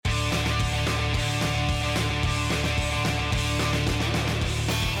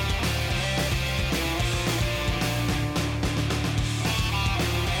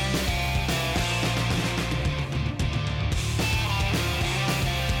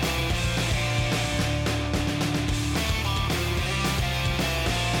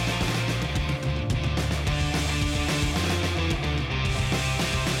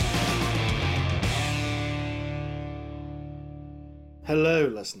Hello,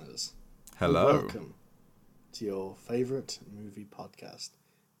 listeners. Hello. And welcome to your favourite movie podcast,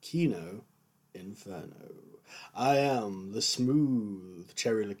 Kino Inferno. I am the smooth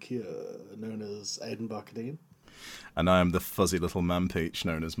cherry liqueur known as Aidan Barkadine. And I am the fuzzy little man peach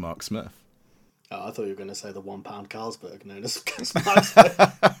known as Mark Smith. Oh, I thought you were going to say the £1 Carlsberg known as Mark Smith.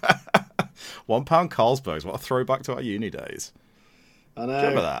 £1 Carlsbergs, what a throwback to our uni days. I know,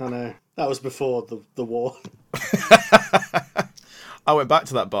 remember that? I know. That was before the war. I went back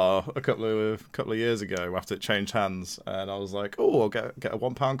to that bar a couple of years ago after it changed hands, and I was like, "Oh, I'll get a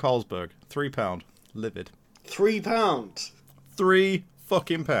 £1 Carlsberg, £3, livid, £3. £3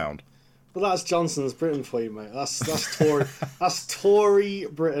 fucking pound." Well, that's Johnson's Britain for you, mate. That's Tory. That's Tory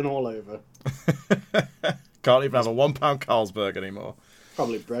Britain all over. Can't even have a £1 Carlsberg anymore.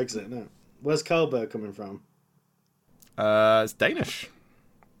 Probably Brexit, no. Where's Carlsberg coming from? It's Danish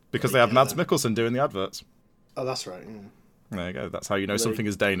because they have Mads Mikkelsen doing the adverts. Oh, that's right. Yeah. There you go. That's how you know something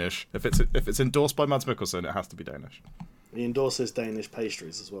is Danish. If it's endorsed by Mads Mikkelsen, it has to be Danish. He endorses Danish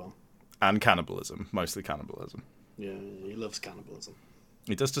pastries as well. And cannibalism, mostly cannibalism. Yeah, he loves cannibalism.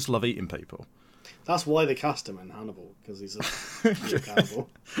 He does just love eating people. That's why they cast him in Hannibal, because he's a real cannibal.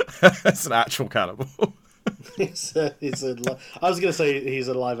 It's an actual cannibal. I was going to say he's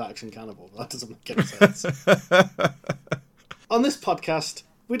a live-action cannibal, but that doesn't make any sense. On this podcast,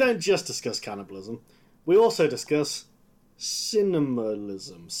 we don't just discuss cannibalism. We also discuss cinema.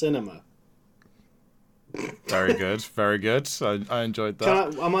 Very good, very good. I enjoyed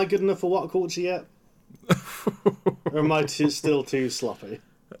that. Am I good enough for what culture yet? Or am I still too sloppy?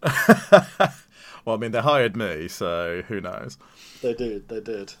 Well, I mean, they hired me, so who knows? They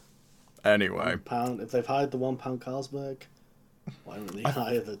did. Anyway. £1, if they've hired the £1 Carlsberg, why don't they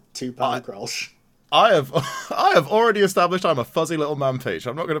hire the £2 Grolsch? I have already established I'm a fuzzy little man peach.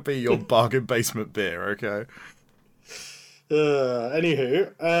 I'm not going to be your bargain basement beer, okay?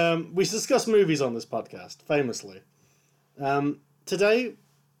 Anywho, we discuss movies on this podcast, famously. Today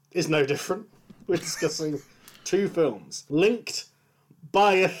is no different. We're discussing two films linked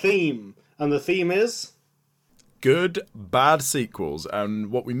by a theme, and the theme is good, bad sequels. And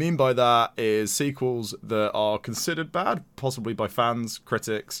what we mean by that is sequels that are considered bad, possibly by fans,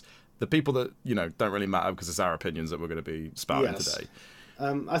 critics, the people that, don't really matter because it's our opinions that we're going to be spouting today.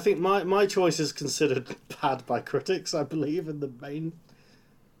 I think my choice is considered bad by critics, I believe, in the main.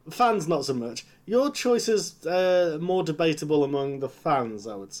 Fans, not so much. Your choice is more debatable among the fans,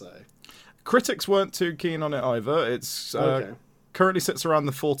 I would say. Critics weren't too keen on it either. It's currently sits around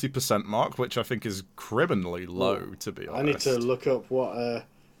the 40% mark, which I think is criminally low, to be honest. I need to look up what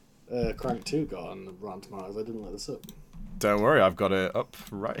Crank 2 got on the Rotten Tomatoes. I didn't look this up. Don't worry, I've got it up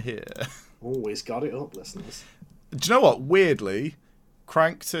right here. Always got it up, listeners. Do you know what? Weirdly,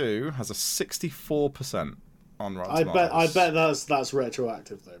 Crank 2 has a 64% on Rotten Tomatoes. I bet that's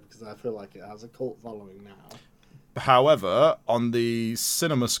retroactive, though, because I feel like it has a cult following now. However, on the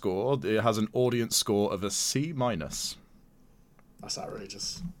cinema score, it has an audience score of a C-. That's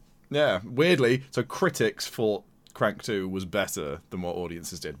outrageous. Yeah, weirdly, so critics thought Crank 2 was better than what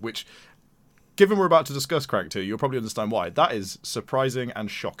audiences did, which, given we're about to discuss Crank 2, you'll probably understand why. That is surprising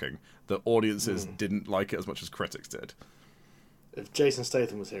and shocking that audiences didn't like it as much as critics did. If Jason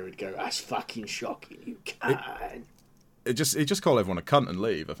Statham was here, he'd go, "That's fucking shocking, you can." He'd just call everyone a cunt and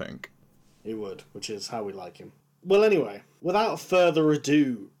leave, I think. He would, which is how we like him. Well, anyway, without further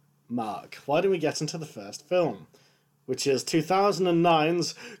ado, Mark, why don't we get into the first film, which is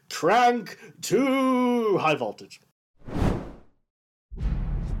 2009's Crank 2 High Voltage.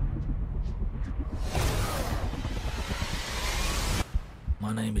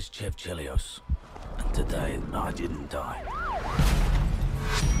 My name is Chev Chelios, and today I didn't die.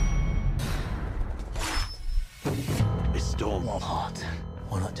 It's storm. What?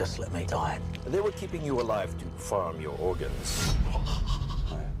 Why not just let me die? They were keeping you alive to farm your organs.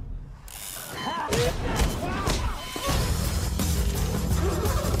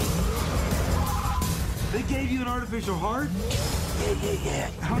 They gave you an artificial heart? Yeah.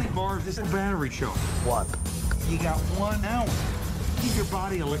 How many bars does the battery show? One. You got 1 hour. Keep your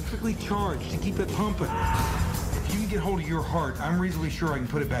body electrically charged to keep it pumping. If you can get hold of your heart, I'm reasonably sure I can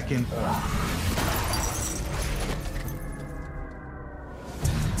put it back in.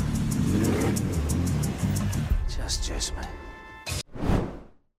 Just me.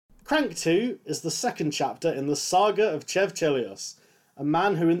 Crank 2 is the second chapter in the saga of Chev Chelios, a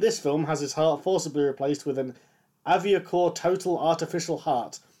man who in this film has his heart forcibly replaced with an Aviacore total artificial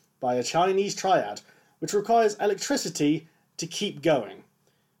heart by a Chinese triad, which requires electricity to keep going.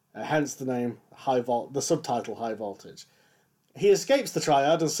 Hence the name the subtitle High Voltage. He escapes the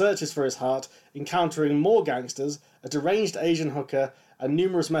triad and searches for his heart, encountering more gangsters a deranged Asian hooker, and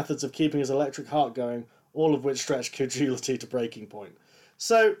numerous methods of keeping his electric heart going, all of which stretch credulity to breaking point.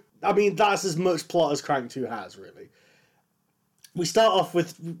 So, I mean, that's as much plot as Crank 2 has, really. We start off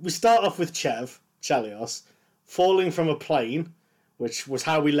with Chev Chelios falling from a plane, which was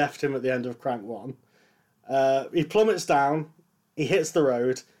how we left him at the end of Crank 1. He plummets down, he hits the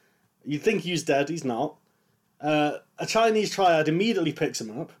road. You'd think he's dead, he's not. A Chinese triad immediately picks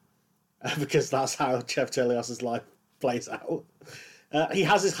him up, because that's how Chev Chelios' life plays out. He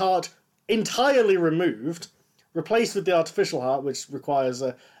has his heart entirely removed, replaced with the artificial heart, which requires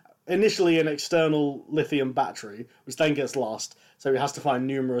initially an external lithium battery, which then gets lost, so he has to find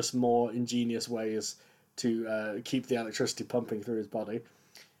numerous more ingenious ways to keep the electricity pumping through his body.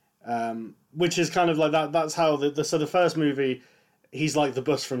 Which is kind of like that. That's how the first movie, he's like the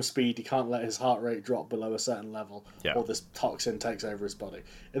bus from Speed. He can't let his heart rate drop below a certain level, or this toxin takes over his body.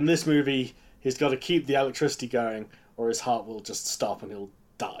 In this movie, he's got to keep the electricity going, or his heart will just stop and he'll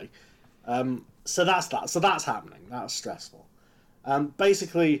die. So that's that. So that's happening. That's stressful.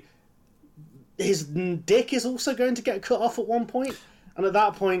 Basically, his dick is also going to get cut off at one point, and at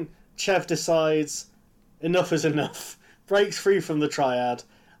that point, Chev decides enough is enough, breaks free from the triad,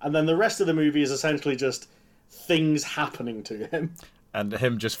 and then the rest of the movie is essentially just things happening to him. And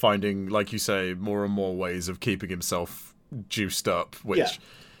him just finding, like you say, more and more ways of keeping himself juiced up, which...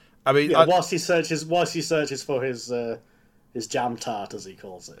 I mean... whilst he searches for his jam tart, as he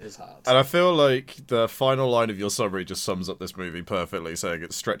calls it, his heart. And I feel like the final line of your summary just sums up this movie perfectly, saying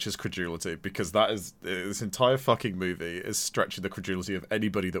it stretches credulity, because that is... This entire fucking movie is stretching the credulity of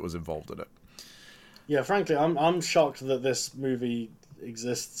anybody that was involved in it. Yeah, frankly, I'm shocked that this movie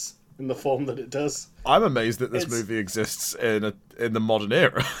exists in the form that it does. I'm amazed that this movie exists in the modern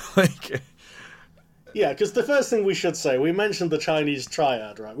era. Yeah, because the first thing we should say, we mentioned the Chinese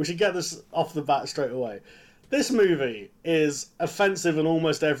triad, right? We should get this off the bat straight away. This movie is offensive on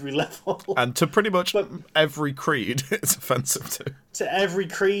almost every level. And to pretty much every creed, it's offensive to. To every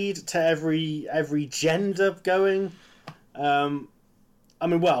creed, to every gender going. I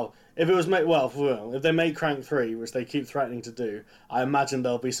mean, well, if it was if they make Crank 3, which they keep threatening to do, I imagine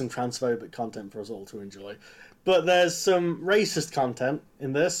there'll be some transphobic content for us all to enjoy. But there's some racist content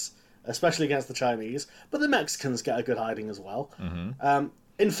in this, especially against the Chinese, but the Mexicans get a good hiding as well. Mm-hmm.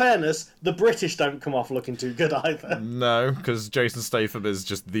 In fairness, the British don't come off looking too good either. No, because Jason Statham is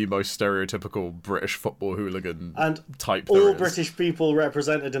just the most stereotypical British football hooligan and type. All British people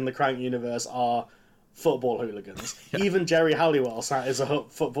represented in the Crank universe are football hooligans. Yeah. Even Jerry Halliwell is a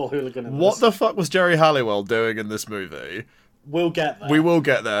football hooligan in this. What the fuck was Jerry Halliwell doing in this movie? We'll get there. We will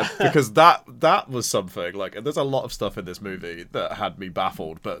get there, because that was something. Like, there's a lot of stuff in this movie that had me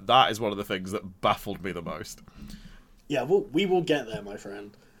baffled, but that is one of the things that baffled me the most. Yeah, we will get there, my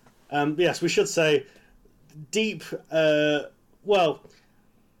friend. Yes, we should say deep, bafflingly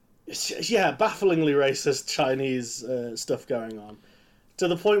racist Chinese stuff going on. To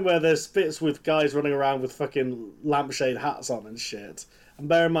the point where there's bits with guys running around with fucking lampshade hats on and shit. And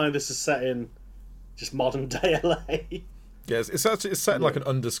bear in mind, this is set in just modern day LA. Yes, it's set in like an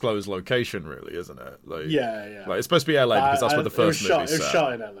undisclosed location, really, isn't it? Like, yeah. Like, it's supposed to be LA because that's where the first movie set. It was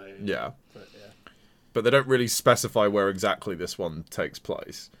shot in LA. Yeah. But they don't really specify where exactly this one takes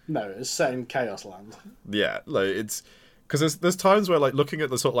place. No, it's set in Chaos Land. Yeah, like it's because there's times where, like, looking at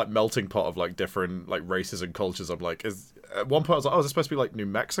the sort of like melting pot of like different like races and cultures, I'm like, at one point I was like, oh, is this supposed to be like New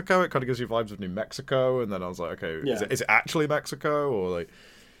Mexico? It kind of gives you vibes of New Mexico, and then I was like, okay, is it actually Mexico, or like?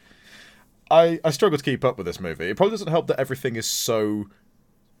 I struggle to keep up with this movie. It probably doesn't help that everything is so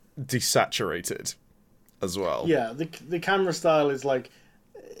desaturated as well. Yeah, the camera style is like,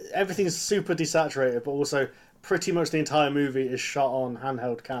 everything's super desaturated, but also pretty much the entire movie is shot on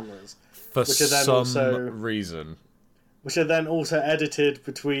handheld cameras. For some reason. Which are then also edited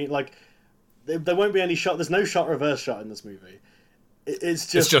between, like, there won't be any shot, there's no shot reverse shot in this movie. It's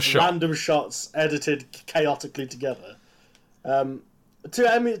just random shots edited chaotically together.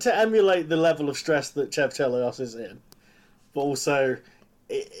 To emulate the level of stress that Chev Chelios is in. But also,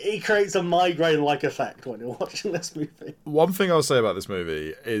 it creates a migraine-like effect when you're watching this movie. One thing I'll say about this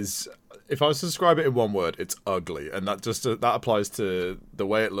movie is, if I was to describe it in one word, it's ugly, and that applies to the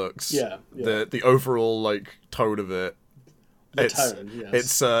way it looks. The overall like tone of it.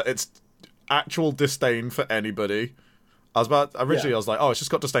 It's actual disdain for anybody. I was like, oh, it's just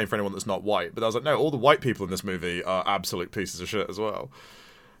got disdain for anyone that's not white, but I was like, no, all the white people in this movie are absolute pieces of shit as well.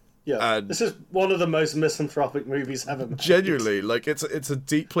 Yeah, this is one of the most misanthropic movies ever made. Genuinely, like, it's a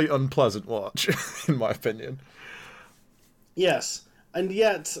deeply unpleasant watch, in my opinion. Yes, and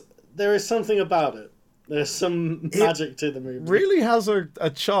yet there is something about it. There's some magic to the movie. It really has a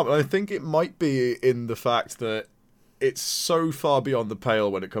charm, and I think it might be in the fact that it's so far beyond the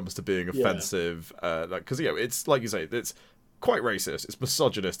pale when it comes to being offensive. Because it's like you say, it's quite racist, it's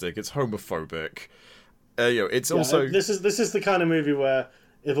misogynistic, it's homophobic. It's also this is the kind of movie where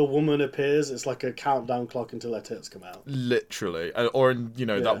if a woman appears, it's like a countdown clock until her tits come out. Literally, or in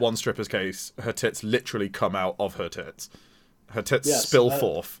that one stripper's case, her tits literally come out of her tits. Her tits spill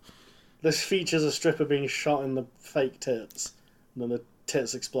forth. This features a stripper being shot in the fake tits, and then the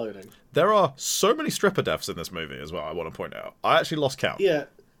tits exploding. There are so many stripper deaths in this movie as well, I want to point out. I actually lost count. Yeah.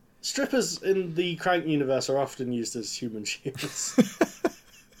 Strippers in the Crank universe are often used as human shields.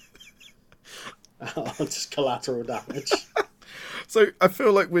 Just collateral damage. So I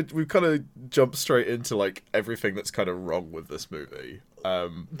feel like we've kind of jumped straight into like everything that's kind of wrong with this movie.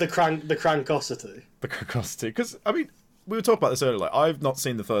 The crankosity. The crankosity. Because, I mean, we were talking about this earlier. Like, I've not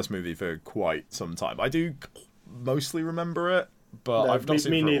seen the first movie for quite some time. I do mostly remember it, but I've not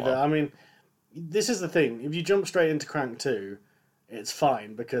seen it for a while. I mean, this is the thing. If you jump straight into Crank 2, it's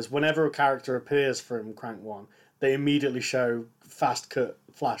fine, because whenever a character appears from Crank 1, they immediately show fast cut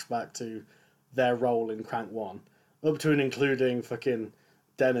flashback to their role in Crank 1. Up to and including fucking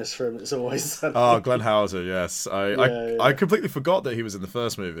Dennis from It's Always Sunny. Oh, Glenn Hauser, yes. I completely forgot that he was in the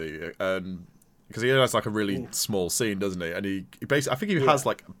first movie, and because he has like a really small scene, doesn't he? And he basically, I think he has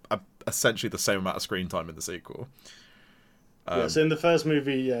like essentially the same amount of screen time in the sequel. So in the first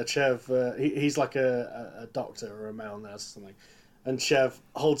movie, Chev, he's like a doctor or a male nurse or something, and Chev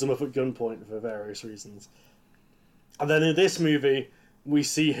holds him up at gunpoint for various reasons. And then in this movie, we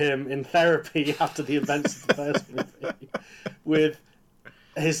see him in therapy after the events of the first movie, with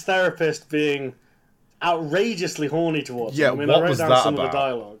his therapist being outrageously horny towards him. I mean, I wrote down some of the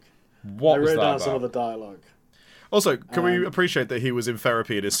dialogue. What was that about? I wrote down some of the dialogue. Also, can we appreciate that he was in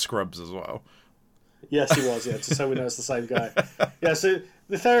therapy in his scrubs as well? Yes, he was, just so we know it's the same guy. Yeah, so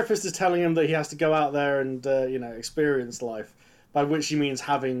the therapist is telling him that he has to go out there and, experience life, by which she means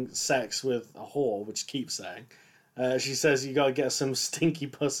having sex with a whore, which keeps saying. She says you got to get some stinky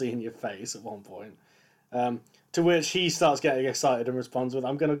pussy in your face at one point. To which he starts getting excited and responds with,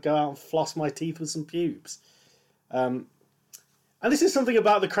 I'm going to go out and floss my teeth with some pubes. And this is something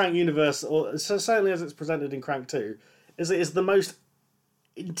about the Crank universe, or so certainly as it's presented in Crank 2, is it is the most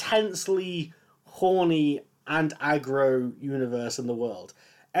intensely horny and aggro universe in the world.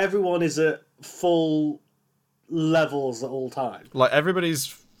 Everyone is at full levels at all times. Like everybody's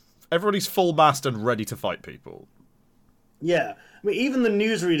full mast and ready to fight people. Yeah, I mean, even the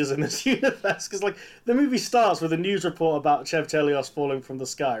newsreaders in this universe, because like the movie starts with a news report about Chev Chelios falling from the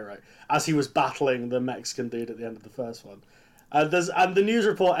sky, right, as he was battling the Mexican dude at the end of the first one, and the news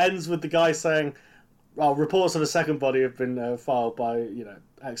report ends with the guy saying, "Well, reports of a second body have been filed by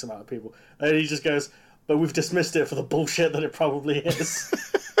X amount of people," and he just goes, "But we've dismissed it for the bullshit that it probably is."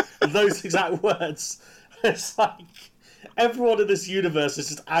 Those exact words. It's like everyone in this universe is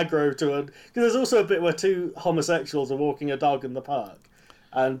just aggro to it. Because there's also a bit where two homosexuals are walking a dog in the park,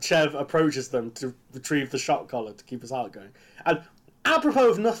 and Chev approaches them to retrieve the shock collar to keep his heart going. And apropos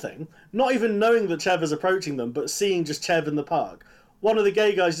of nothing, not even knowing that Chev is approaching them, but seeing just Chev in the park, one of the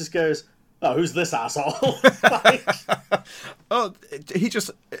gay guys just goes, "Oh, who's this asshole?"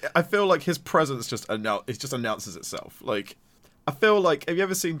 I feel like his presence just announces itself. Like, I feel like, have you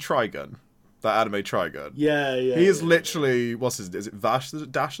ever seen Trigun? That anime Trigun. Yeah. He is literally, is it Dash the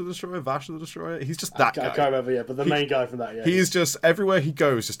Destroyer? Vash the Destroyer? He's just that guy. I can't remember, but the main guy from that, He's just, everywhere he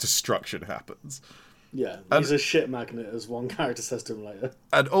goes, just destruction happens. Yeah, he's a shit magnet, as one character says to him later.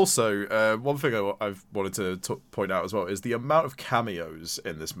 And also, one thing I've wanted to point out as well is the amount of cameos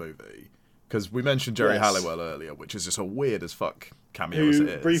in this movie. Because we mentioned Jerry Halliwell earlier, which is just a weird as fuck cameo as it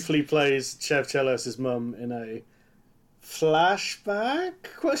is. Who briefly plays Chev Chelios' mum in a flashback ?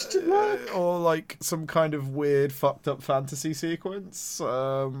 Or like some kind of weird fucked up fantasy sequence.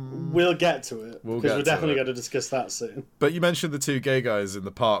 We'll get to it, because we're definitely going to discuss that soon. But you mentioned the two gay guys in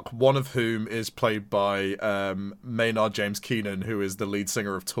the park, one of whom is played by Maynard James Keenan, who is the lead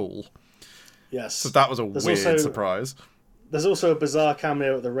singer of Tool. Yes. So that was a weird surprise. There's also a bizarre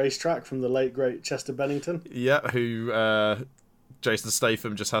cameo at the racetrack from the late great Chester Bennington. Yeah, who Jason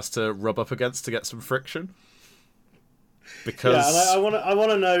Statham just has to rub up against to get some friction. Because and I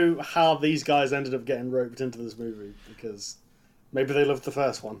want to know how these guys ended up getting roped into this movie, because maybe they loved the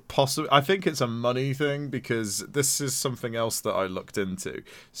first one. Possibly, I think it's a money thing, because this is something else that I looked into.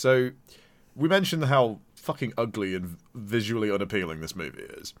 So we mentioned how fucking ugly and visually unappealing this movie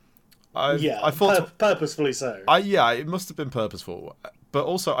is. I thought purposefully so. It must have been purposeful. But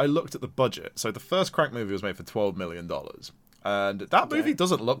also, I looked at the budget. So the first Crank movie was made for $12 million. And that movie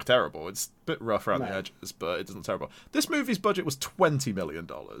doesn't look terrible. It's a bit rough around the edges, but it doesn't look terrible. This movie's budget was $20 million.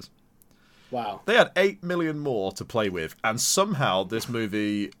 Wow. They had 8 million more to play with, and somehow this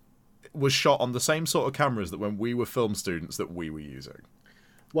movie was shot on the same sort of cameras that when we were film students that we were using.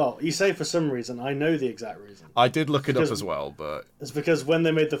 Well, you say for some reason. I know the exact reason. I did look it up as well, but... It's because when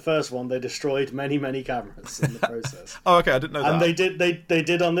they made the first one, they destroyed many, many cameras in the process. Oh, okay, I didn't know that. And they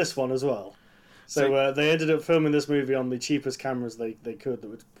did on this one as well. So they ended up filming this movie on the cheapest cameras they could that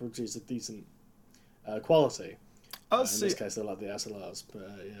would produce a decent quality. In this case, they're like the SLRs, but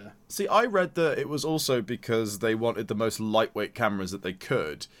yeah. See, I read that it was also because they wanted the most lightweight cameras that they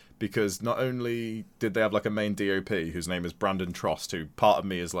could, because not only did they have like a main DOP whose name is Brandon Trost, who part of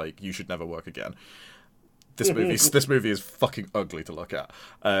me is like, you should never work again. This movie is fucking ugly to look at.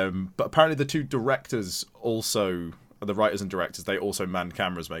 But apparently the two directors also, the writers and directors, they also manned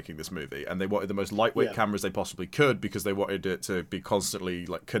cameras making this movie, and they wanted the most lightweight cameras they possibly could because they wanted it to be constantly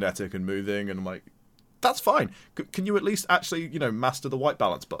like kinetic and moving, and I'm like, that's fine. Can you at least actually, master the white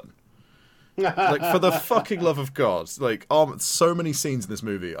balance button? Like, for the fucking love of God. Like, so many scenes in this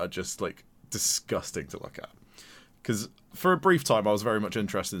movie are just, like, disgusting to look at. Because for a brief time, I was very much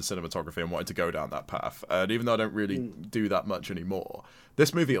interested in cinematography and wanted to go down that path. And even though I don't really do that much anymore,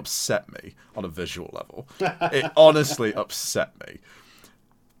 this movie upset me on a visual level. It honestly upset me.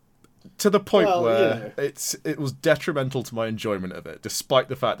 To the point where it was detrimental to my enjoyment of it, despite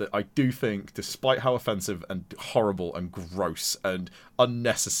the fact that I do think, despite how offensive and horrible and gross and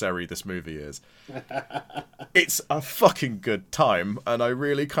unnecessary this movie is, it's a fucking good time, and I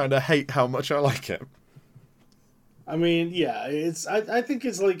really kind of hate how much I like it. I mean, yeah, I think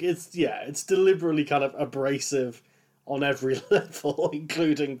it's deliberately kind of abrasive on every level,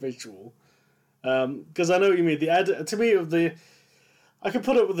 including visual. Because I know what you mean. To me, I could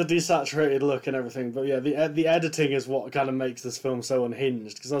put up with the desaturated look and everything, but yeah, the editing is what kind of makes this film so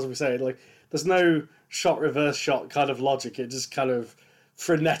unhinged. Because as we say, like, there's no reverse shot kind of logic. It just kind of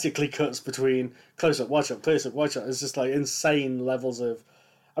frenetically cuts between close up, wide shot, close up, wide shot. It's just like insane levels of.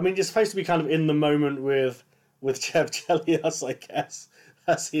 I mean, you're supposed to be kind of in the moment with Chev Chelios, I guess,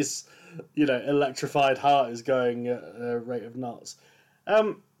 as his electrified heart is going at a rate of knots.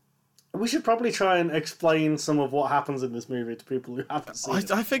 We should probably try and explain some of what happens in this movie to people who haven't seen it.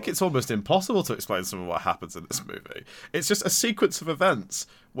 I think it's almost impossible to explain some of what happens in this movie. It's just a sequence of events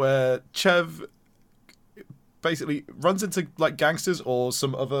where Chev basically runs into like gangsters or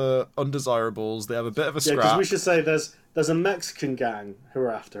some other undesirables. They have a bit of a scrap. Because we should say there's a Mexican gang who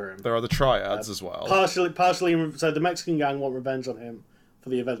are after him. There are the triads as well. Partially, so the Mexican gang want revenge on him for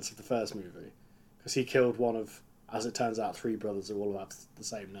the events of the first movie, because he killed one of, as it turns out, 3 brothers who all have the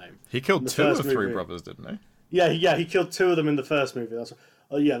same name. He killed 2 of 3 brothers, didn't he? Yeah, he killed 2 of them in the first movie.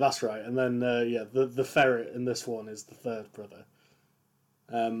 That's right. And then the ferret in this one is the 3rd brother,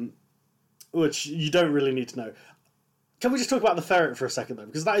 which you don't really need to know. Can we just talk about the ferret for a second though,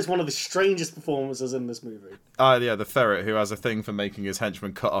 because that is one of the strangest performances in this movie. Yeah, the ferret who has a thing for making his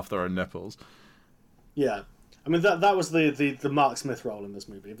henchmen cut off their own nipples. Yeah, I mean that was the Mark Smith role in this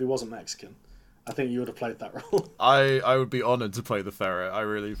movie. If he wasn't Mexican, I think you would have played that role. I would be honoured to play the ferret. I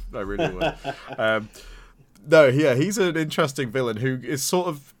really would. No, yeah, he's an interesting villain who is sort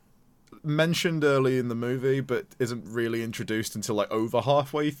of mentioned early in the movie, but isn't really introduced until like over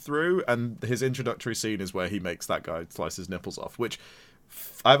halfway through. And his introductory scene is where he makes that guy slice his nipples off. Which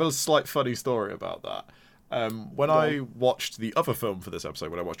I have a slight funny story about that. When I watched the other film for this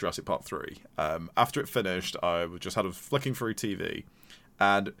episode, when I watched Jurassic Park 3, after it finished, I just had a flicking through TV,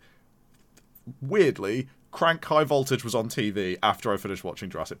 and weirdly, Crank High Voltage was on TV after I finished watching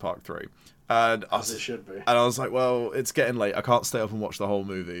Jurassic Park 3. And as it should be. And I was like, well, it's getting late. I can't stay up and watch the whole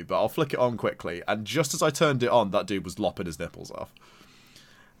movie, but I'll flick it on quickly. And just as I turned it on, that dude was lopping his nipples off.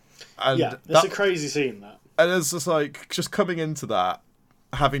 And yeah, it's a crazy scene, that. And it's just like, just coming into that,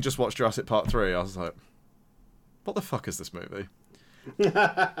 having just watched Jurassic Park 3, I was like, what the fuck is this movie? And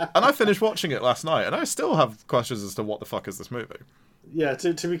I finished watching it last night, and I still have questions as to what the fuck is this movie. Yeah,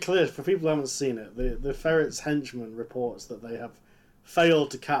 to be clear, for people who haven't seen it, the ferret's henchman reports that they have failed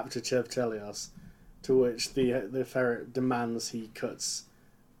to capture Chev Chelios, to which the ferret demands he cuts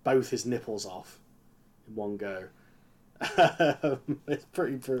both his nipples off in one go. It's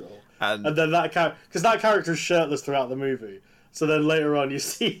pretty brutal. And then because that character is shirtless throughout the movie, so then later on you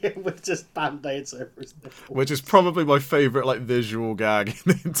see him with just band-aids over his nipples. Which is probably my favourite like visual gag in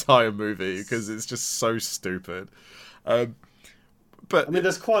the entire movie, because it's just so stupid. But I mean,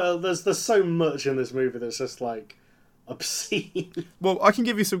 there's so much in this movie that's just like obscene. Well, I can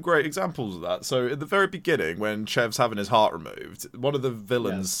give you some great examples of that. So at the very beginning, when Chev's having his heart removed, one of the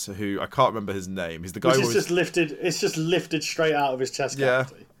villains who I can't remember his name, he's the guy who just lifted. It's just lifted straight out of his chest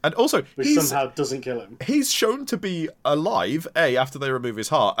cavity. And also, which somehow doesn't kill him. He's shown to be alive, A, after they remove his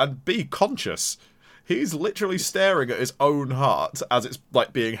heart, and B, conscious. He's literally staring at his own heart as it's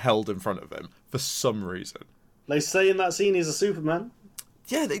like being held in front of him for some reason. They say in that scene he's a Superman.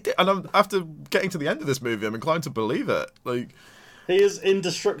 Yeah, they did. And after getting to the end of this movie, I'm inclined to believe it. Like, he is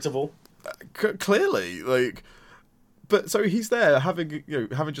indestructible. Clearly, like, but so he's there having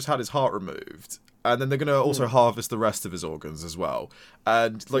just had his heart removed, and then they're going to also harvest the rest of his organs as well.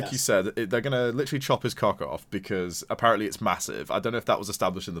 And like you said, they're going to literally chop his cock off because apparently it's massive. I don't know if that was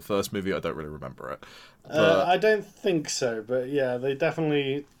established in the first movie. I don't really remember it. But... I don't think so, but yeah, they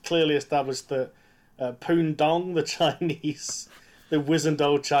definitely clearly established that Poon Dong, the Chinese, the wizened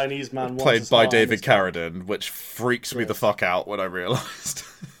old Chinese man, played by David Carradine, which freaks me the fuck out when I realised.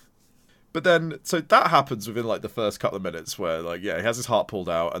 But then, so that happens within like the first couple of minutes where, like, yeah, he has his heart pulled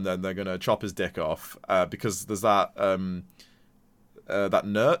out, and then they're gonna chop his dick off because there's that that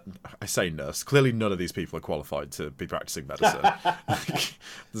nurse. I say nurse. Clearly, none of these people are qualified to be practicing medicine.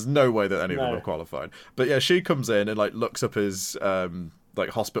 There's no way that any of them are qualified. But yeah, she comes in and like looks up his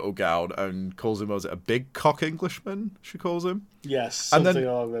like hospital gown and calls him, what was it, a big cock Englishman? She calls him. Yes, something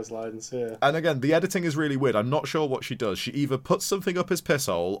along those lines. Yeah. And again, the editing is really weird. I'm not sure what she does. She either puts something up his piss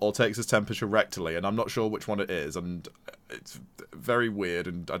hole or takes his temperature rectally, and I'm not sure which one it is. And it's very weird,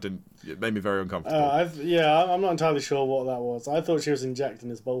 and it made me very uncomfortable. I'm not entirely sure what that was. I thought she was injecting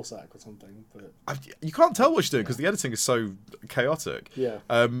his ball sack or something, but you can't tell what she's doing because the editing is so chaotic. Yeah.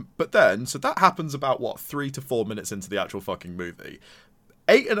 But then, so that happens about 3 to 4 minutes into the actual fucking movie.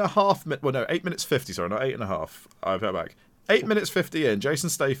 8.5 minutes. Well, no, 8 minutes 50. Sorry, not 8.5. I'll go back. 8 minutes 50 in. Jason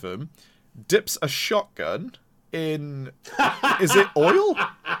Statham dips a shotgun in. Is it oil?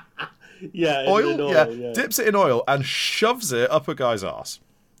 Yeah, oil. In oil, yeah, dips it in oil and shoves it up a guy's ass.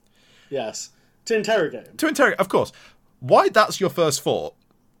 Yes, to interrogate him. To interrogate, of course. Why that's your first thought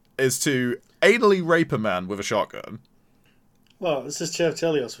is to anally rape a man with a shotgun. Well, this is Chev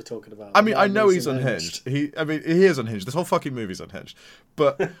Chelios we're talking about. I mean, I know he's unhinged. He is unhinged. This whole fucking movie's unhinged.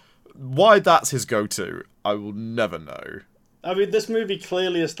 But why that's his go-to, I will never know. I mean, this movie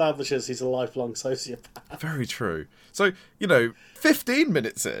clearly establishes he's a lifelong sociopath. Very true. So, 15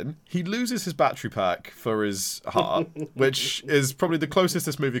 minutes in, he loses his battery pack for his heart, which is probably the closest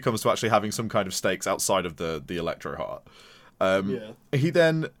this movie comes to actually having some kind of stakes outside of the electro heart. He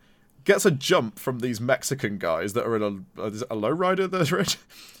then gets a jump from these Mexican guys that are in a lowrider they're in.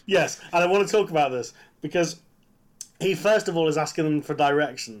 Yes, and I want to talk about this because he first of all is asking them for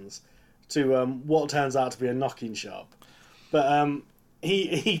directions to what turns out to be a knocking shop. But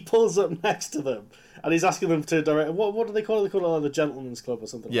he pulls up next to them and he's asking them to direct. What do they call it? They call it like the Gentleman's Club or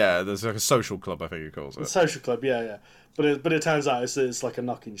something. Yeah, like there's like a social club, I think he calls it. A social club, yeah. But it turns out it's like a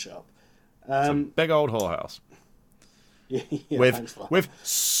knocking shop. It's a big old whorehouse. Yeah, with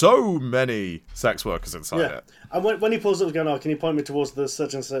so many sex workers inside it. And when he pulls up, going, can you point me towards the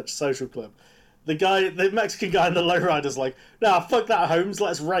such and such social club? The Mexican guy in the lowrider's like, nah, fuck that, Holmes,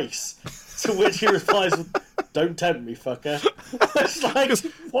 let's race. To which he replies, don't tempt me, fucker. It's like,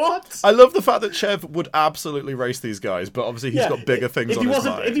 what? I love the fact that Chev would absolutely race these guys, but obviously he's got bigger things on his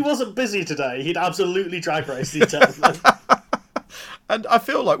mind. If he wasn't busy today, he'd absolutely drag race these gentlemen. And I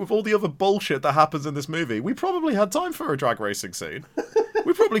feel like with all the other bullshit that happens in this movie, we probably had time for a drag racing scene.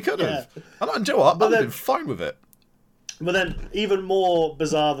 We probably could have. And you know what? I'd have been fine with it. But then, even more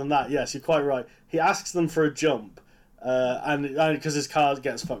bizarre than that, yes, you're quite right. He asks them for a jump, and because his car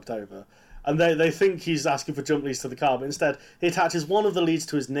gets fucked over. And they think he's asking for jump leads to the car, but instead he attaches one of the leads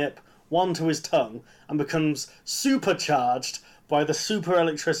to his nip, one to his tongue, and becomes supercharged by the super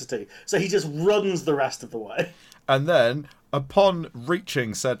electricity. So he just runs the rest of the way. And then, upon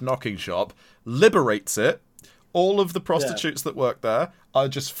reaching said knocking shop, liberates it. All of the prostitutes that work there are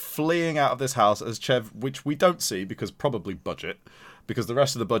just fleeing out of this house as Chev, which we don't see because probably budget, because the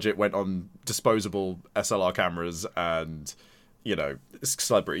rest of the budget went on disposable SLR cameras and,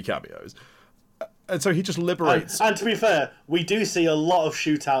 celebrity cameos. And so he just liberates. And to be fair, we do see a lot of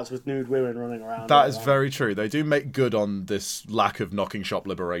shootouts with nude women running around. That is very true. They do make good on this lack of knocking shop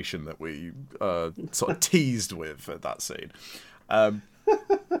liberation that we sort of teased with at that scene.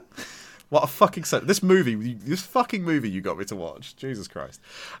 What a fucking set. This fucking movie you got me to watch. Jesus Christ.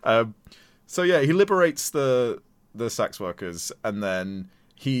 So yeah, he liberates the sex workers, and then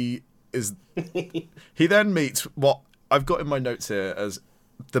he then meets what I've got in my notes here as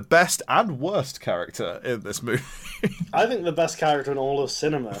the best and worst character in this movie. I think the best character in all of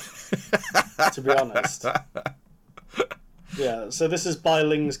cinema, to be honest. Yeah, so this is Bai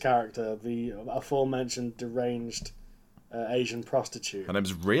Ling's character, the aforementioned deranged Asian prostitute. Her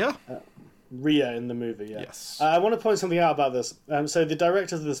name's Rhea? Rhea in the movie, yeah. Yes. I want to point something out about this. So the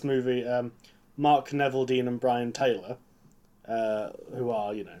directors of this movie, Mark Neville-Dean and Brian Taylor, who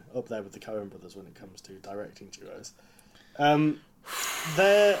are, up there with the Coen brothers when it comes to directing duos.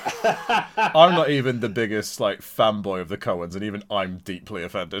 They're... I'm not even the biggest fanboy of the Coens, and even I'm deeply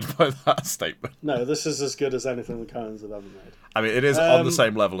offended by that statement. No, this is as good as anything the Coens have ever made. I mean, it is on the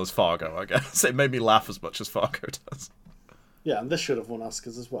same level as Fargo, I guess. It made me laugh as much as Fargo does. Yeah, and this should have won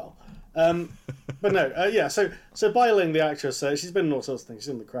Oscars as well. But no, yeah. So Bai Ling, the actress, she's been in all sorts of things. She's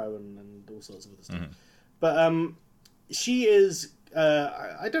in The Crow and all sorts of other stuff. Mm-hmm. But she is,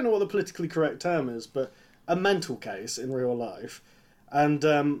 I don't know what the politically correct term is, but a mental case in real life.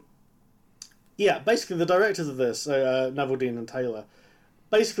 And yeah, basically the directors of this, Neville Dean and Taylor,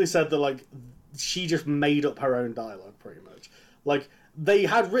 basically said that she just made up her own dialogue pretty much. They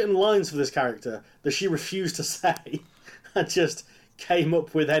had written lines for this character that she refused to say, and just came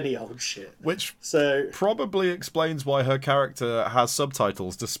up with any old shit. Which probably explains why her character has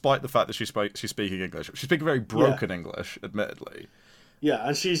subtitles, despite the fact that she's speaking English. She's speaking very broken English, admittedly. Yeah,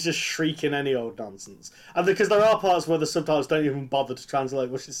 and she's just shrieking any old nonsense. And because there are parts where the subtitles don't even bother to translate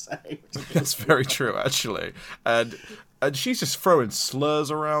what she's saying. That's very true, actually. And she's just throwing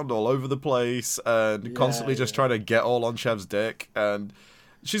slurs around all over the place and constantly just trying to get all on Chev's dick. And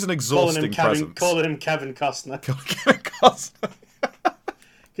she's an exhausting presence. Calling him Kevin Costner. Kevin Costner.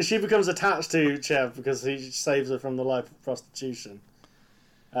 Because she becomes attached to Chev because he saves her from the life of prostitution.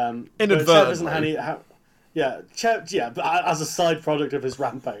 Inadvertently. But as a side product of his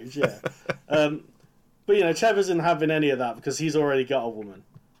rampage, yeah. But Chev isn't having any of that because he's already got a woman,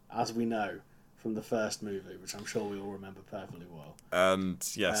 as we know from the first movie, which I'm sure we all remember perfectly well. And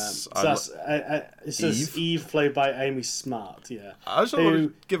yes, it's just Eve, played by Amy Smart. Yeah, I just want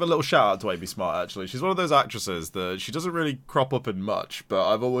to give a little shout out to Amy Smart. Actually, she's one of those actresses that she doesn't really crop up in much, but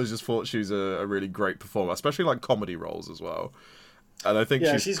I've always just thought she's a really great performer, especially comedy roles as well. And I think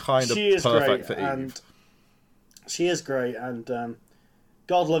she's kind of perfect for Eve. And she is great, and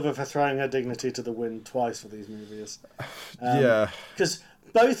God love her for throwing her dignity to the wind twice for these movies. Because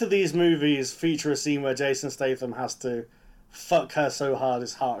both of these movies feature a scene where Jason Statham has to fuck her so hard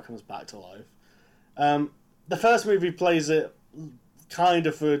his heart comes back to life. The first movie plays it kind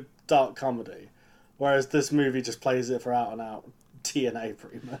of for dark comedy, whereas this movie just plays it for out and out TNA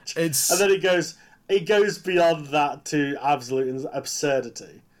pretty much. And then it goes beyond that to absolute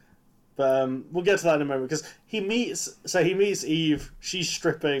absurdity. But we'll get to that in a moment because he meets Eve. She's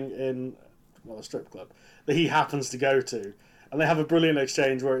stripping in a strip club that he happens to go to, and they have a brilliant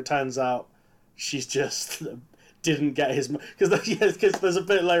exchange where it turns out she's just didn't get his because there's a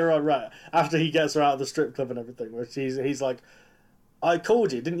bit later on right after he gets her out of the strip club and everything where he's like, I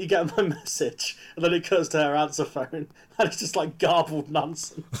called you, didn't you get my message? And then it cuts to her answer phone and it's just garbled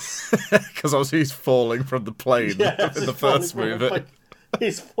nonsense because obviously he's falling from the plane in the first movie.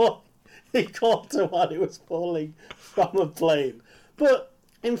 He called her while he was falling from a plane. But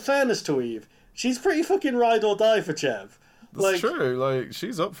in fairness to Eve, she's pretty fucking ride or die for Chev. That's true.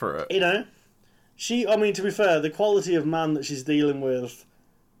 She's up for it. To be fair, the quality of man that she's dealing with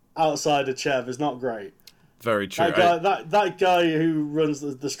outside of Chev is not great. Very true. That guy who runs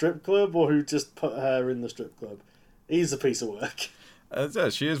the strip club or who just put her in the strip club, he's a piece of work.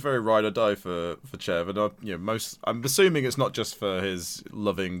 She is very ride or die for Chev, and I'm assuming it's not just for his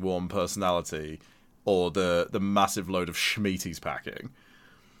loving, warm personality or the massive load of schmeat he's packing.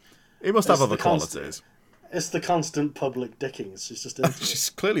 He must have other qualities. It's the constant public dickings. She's just into She's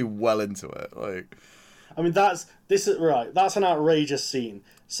clearly well into it. That's an outrageous scene.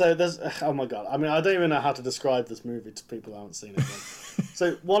 So there's, oh my god. I don't even know how to describe this movie to people who haven't seen it.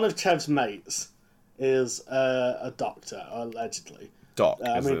 So one of Chev's mates is a doctor, allegedly. Doc,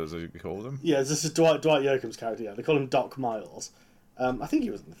 as you call him? Yeah, this is Dwight Yoakam's character. Yeah, they call him Doc Miles. I think he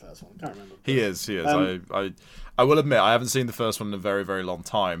was in the first one. I can't remember. He is. I will admit, I haven't seen the first one in a very, very long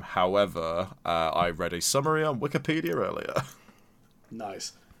time. However, I read a summary on Wikipedia earlier.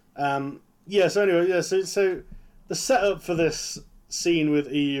 Nice. So anyway, so the setup for this scene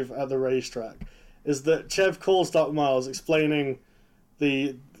with Eve at the racetrack is that Chev calls Doc Miles explaining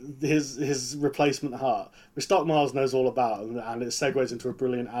his replacement heart, which Doc Miles knows all about, and it segues into a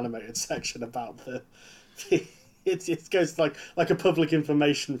brilliant animated section about it goes like a public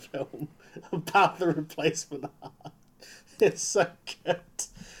information film about the replacement heart. It's so good.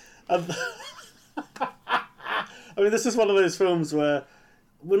 And this is one of those films where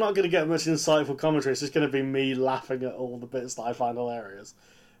we're not going to get much insightful commentary. It's just going to be me laughing at all the bits that I find hilarious.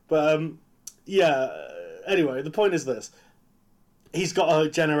 But anyway, the point is this. He's got to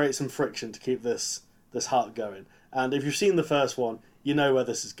generate some friction to keep this heart going. And if you've seen the first one, you know where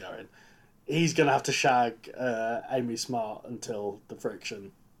this is going. he's going to have to shag Amy Smart until the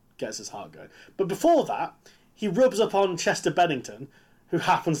friction gets his heart going. But before that, he rubs up on Chester Bennington, who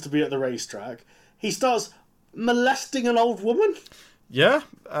happens to be at the racetrack. He starts molesting an old woman. Yeah.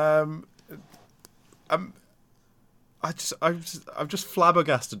 I'm just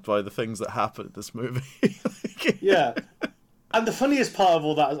flabbergasted by the things that happen in this movie. Yeah. And the funniest part of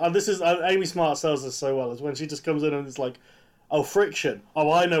all that, and this is Amy Smart sells this so well, is when she just comes in and it's like, oh, friction.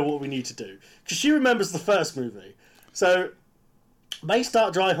 Oh, I know what we need to do. Because she remembers the first movie. So they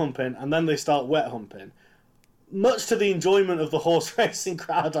start dry humping and then they start wet humping. Much to the enjoyment of the horse racing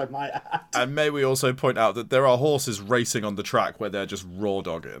crowd, I might add. And may we also point out that there are horses racing on the track where they're just raw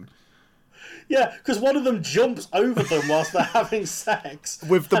dogging. Yeah, because one of them jumps over them whilst they're having sex.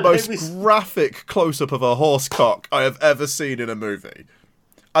 With the most graphic close-up of a horse cock I have ever seen in a movie.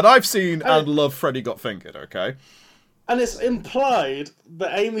 And I've seen and love Freddy Got Fingered, okay? And it's implied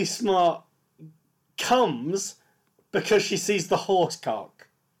that Amy Smart comes because she sees the horse cock.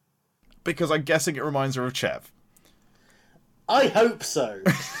 Because I'm guessing it reminds her of Chev. I hope so.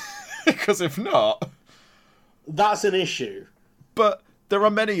 Because if not... That's an issue. But there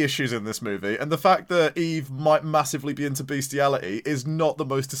are many issues in this movie, and the fact that Eve might massively be into bestiality is not the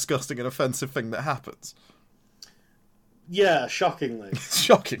most disgusting and offensive thing that happens. Yeah, shockingly.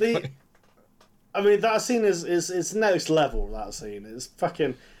 Shockingly. I mean, that scene is next level, that scene. It's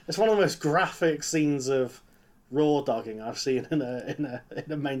one of the most graphic scenes of raw dogging I've seen in a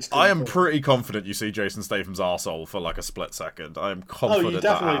mainstream I am film. pretty confident you see Jason Statham's arsehole for like a split second. I am confident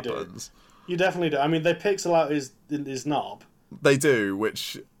that happens. Do. You definitely do. I mean, they pixel out his knob. They do,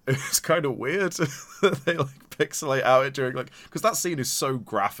 which is kind of weird that they like pixelate out it during like, because that scene is so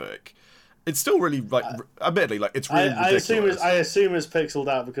graphic. It's still really like, admittedly, like it's really ridiculous. I assume it's pixeled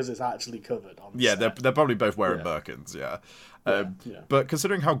out because it's actually covered on. Yeah, they're probably both wearing Birkins. Yeah. But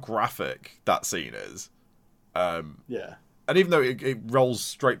considering how graphic that scene is, yeah. And even though it rolls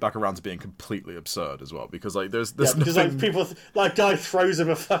straight back around to being completely absurd as well, because like there's because nothing... like people like guy throws him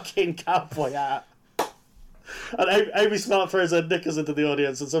a fucking cowboy hat, and Amy Smart throws her knickers into the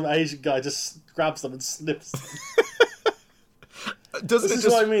audience, and some Asian guy just grabs them and snips them. This is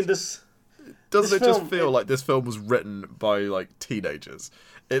what I mean. Doesn't it just feel like this film was written by like teenagers?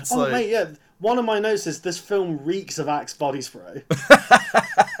 It's like, mate, yeah. One of my notes is this film reeks of Axe body spray.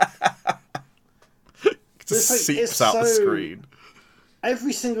 It just seeps out the screen.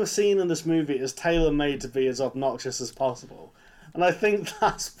 Every single scene in this movie is tailor-made to be as obnoxious as possible. And I think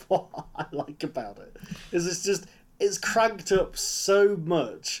that's what I like about it. Is it's cranked up so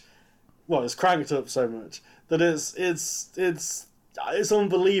much. Well, it's cranked up so much that it's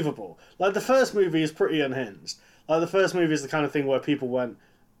unbelievable. Like the first movie is pretty unhinged. Like the first movie is the kind of thing where people went,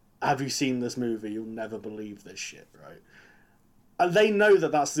 "Have you seen this movie? You'll never believe this shit," right? And they know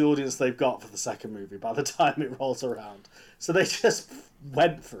that that's the audience they've got for the second movie by the time it rolls around. So they just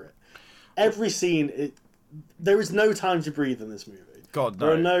went for it. Every scene, there is no time to breathe in this movie. God, no.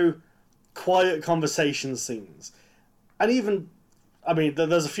 There are no quiet conversation scenes. And even, I mean,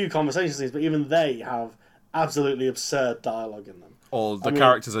 there's a few conversation scenes, but even they have absolutely absurd dialogue in them. Or the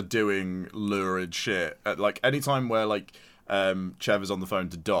characters are doing lurid shit. Like, any time where, like, Chev is on the phone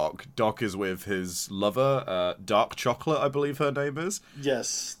to Doc. Doc is with his lover, Dark Chocolate, I believe her name is.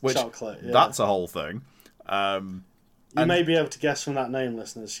 Yes, Chocolate. Yeah. That's a whole thing. You may be able to guess from that name,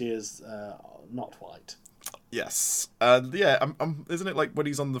 listeners, she is not white. Yes. And yeah, isn't it like when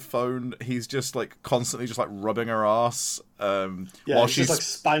he's on the phone, he's just like constantly just like rubbing her ass? While she's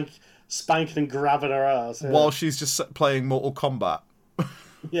just like spanking and grabbing her ass. Yeah. While she's just playing Mortal Kombat.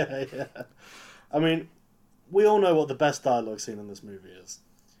 Yeah. I mean, we all know what the best dialogue scene in this movie is.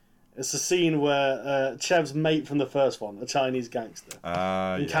 It's a scene where Chev's mate from the first one, a Chinese gangster.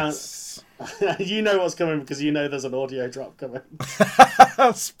 Yes. You know what's coming because you know there's an audio drop coming.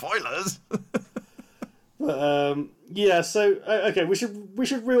 Spoilers. But yeah, so okay, we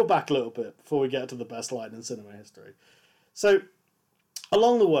should reel back a little bit before we get to the best line in cinema history. So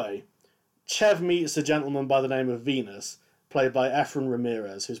along the way, Chev meets a gentleman by the name of Venus, played by Efren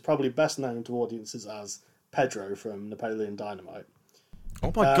Ramirez, who's probably best known to audiences as Pedro from Napoleon Dynamite.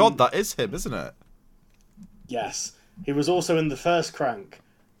 Oh my god, that is him, isn't it? Yes. He was also in the first Crank,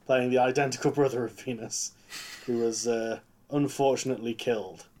 playing the identical brother of Venus, who was unfortunately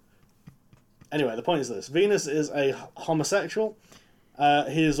killed. Anyway, the point is this. Venus is a homosexual.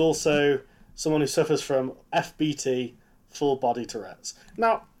 He is also someone who suffers from FBT, full-body Tourette's.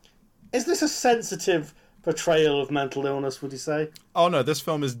 Now, is this a sensitive portrayal of mental illness, would you say? Oh no, this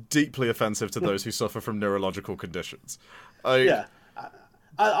film is deeply offensive to those who suffer from neurological conditions. Yeah.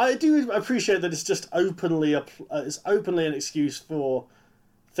 I do appreciate that it's just openly an excuse for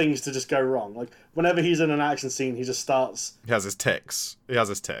things to just go wrong. Like, whenever he's in an action scene, he just starts... He has his tics.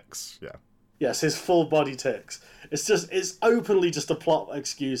 Yeah. Yes, his full body tics. It's openly just a plot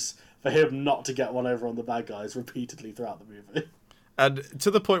excuse for him not to get one over on the bad guys repeatedly throughout the movie. And to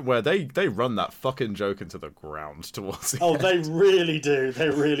the point where they run that fucking joke into the ground towards the end. They really do. They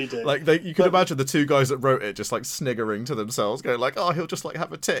really do. Like, you could imagine the two guys that wrote it just, like, sniggering to themselves, going like, oh, he'll just, like,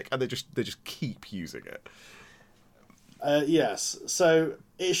 have a tic, and they just keep using it. Yes. So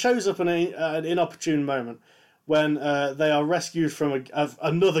it shows up in an inopportune moment when they are rescued from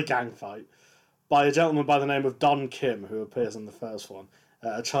another gang fight by a gentleman by the name of Don Kim, who appears in the first one,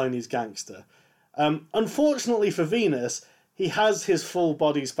 a Chinese gangster. Unfortunately for Venus, he has his full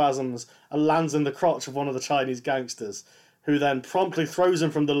body spasms and lands in the crotch of one of the Chinese gangsters, who then promptly throws him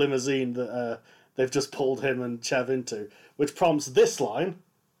from the limousine that they've just pulled him and Chev into, which prompts this line.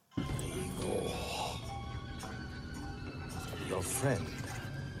 Your friend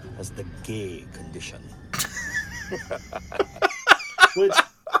has the gay condition. Which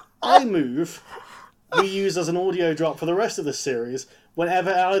we use as an audio drop for the rest of the series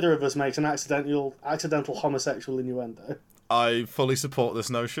whenever either of us makes an accidental homosexual innuendo. I fully support this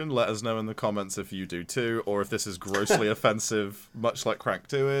notion. Let us know in the comments if you do too, or if this is grossly offensive, much like Crank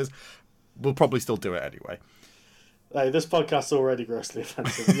 2 is. We'll probably still do it anyway. Hey, this podcast's already grossly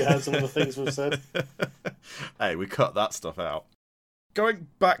offensive. You heard some of the things we've said? Hey, we cut that stuff out. Going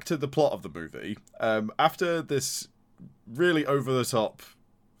back to the plot of the movie, after this really over-the-top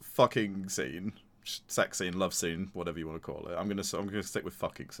fucking scene, sex scene, love scene, whatever you want to call it, I'm gonna stick with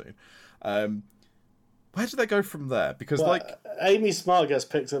fucking scene. Where do they go from there? Because Amy Smart gets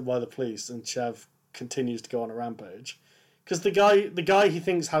picked up by the police, and Chev continues to go on a rampage. Because the guy he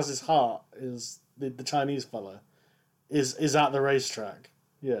thinks has his heart is the Chinese fella, is at the racetrack.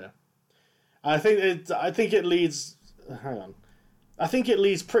 Yeah, I think it leads. Hang on, I think it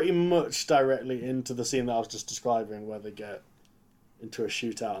leads pretty much directly into the scene that I was just describing, where they get into a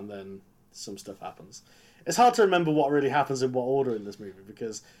shootout and then some stuff happens. It's hard to remember what really happens in what order in this movie,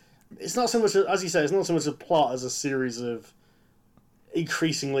 because it's not so much, as you say, it's not so much a plot as a series of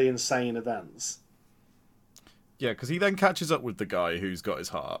increasingly insane events. Yeah, because he then catches up with the guy who's got his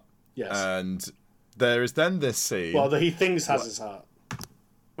heart. Yes. And there is then this scene... Well, that he thinks has his heart.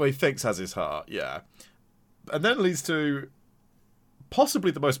 Well, he thinks has his heart, yeah. And then it leads to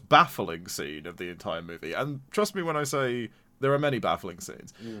possibly the most baffling scene of the entire movie. And trust me when I say there are many baffling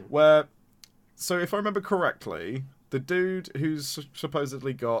scenes. Where, so if I remember correctly, the dude who's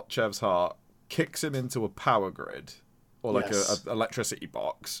supposedly got Chev's heart kicks him into a power grid, or like a electricity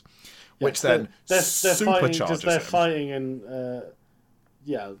box, which then supercharges they're him. fighting in,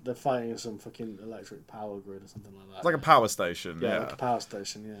 they're fighting in some fucking electric power grid or something like that. It's like a power station, yeah. Like a power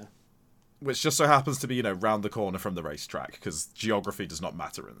station, yeah. Which just so happens to be, round the corner from the racetrack, because geography does not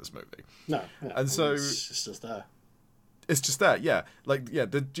matter in this movie. No, and so it's just there. It's just there, yeah.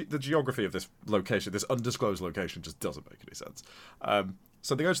 The geography of this location, this undisclosed location, just doesn't make any sense.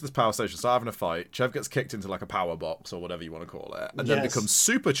 So they go to this power station, start having a fight. Chev gets kicked into like a power box or whatever you want to call it, and then becomes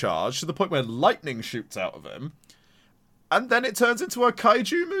supercharged to the point where lightning shoots out of him. And then it turns into a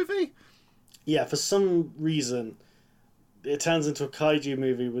kaiju movie? Yeah, for some reason, it turns into a kaiju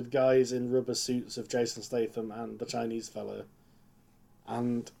movie with guys in rubber suits of Jason Statham and the Chinese fellow.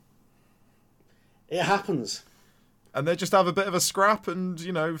 And it happens. And they just have a bit of a scrap and,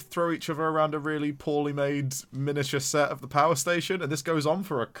 throw each other around a really poorly made miniature set of the power station. And this goes on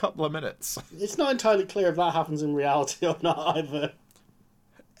for a couple of minutes. It's not entirely clear if that happens in reality or not either.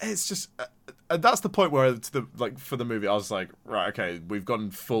 It's just... and that's the point where, for the movie, I was like, right, okay, we've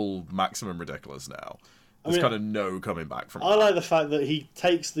gone full maximum ridiculous now. There's kind of no coming back from I like the fact that he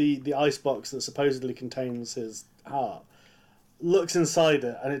takes the icebox that supposedly contains his heart, looks inside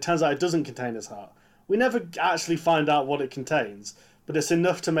it, and it turns out it doesn't contain his heart. We never actually find out what it contains, but it's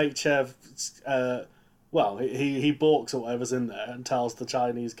enough to make Chev... he balks at whatever's in there and tells the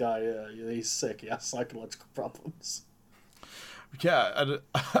Chinese guy he's sick, he has psychological problems. Yeah,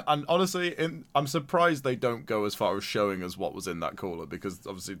 and honestly, I'm surprised they don't go as far as showing us what was in that cooler, because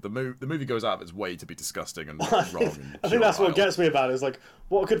obviously the movie goes out of its way to be disgusting and wrong. I think that's what gets me about it, is like,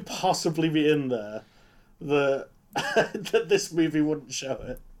 what could possibly be in there that this movie wouldn't show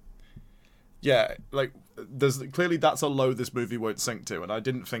it? Yeah, clearly that's a low this movie won't sink to, and I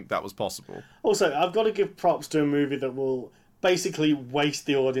didn't think that was possible. Also, I've got to give props to a movie that will basically waste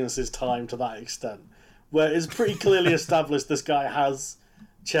the audience's time to that extent, where it's pretty clearly established this guy has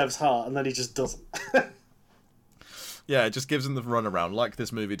Chev's heart, and then he just doesn't. Yeah, it just gives him the runaround, like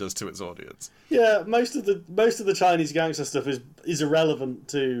this movie does to its audience. Yeah, most of the Chinese gangster stuff is irrelevant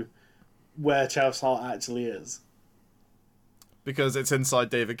to where Chev's heart actually is. because it's inside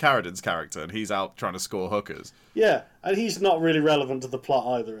David Carradine's character, and he's out trying to score hookers. Yeah, and he's not really relevant to the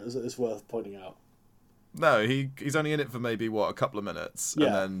plot either, it's worth pointing out. No, he's only in it for maybe, a couple of minutes, Yeah.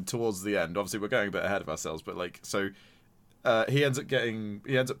 and then towards the end, obviously we're going a bit ahead of ourselves, but he ends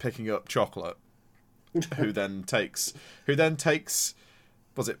up picking up Chocolate, who then takes,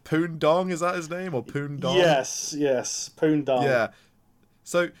 was it Poon Dong? Is that his name, or Poon Dong? Yes, Poon Dong. Yeah.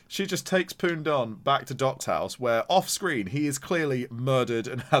 So she just takes Poon Dong back to Doc's house, where off screen he is clearly murdered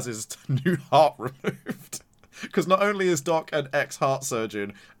and has his new heart removed. Because not only is Doc an ex-heart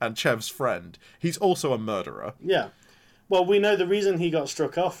surgeon and Chev's friend, he's also a murderer. Yeah. Well, we know the reason he got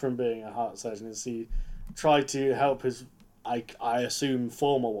struck off from being a heart surgeon is he tried to help his, I assume,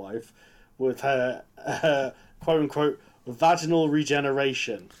 former wife with her quote-unquote vaginal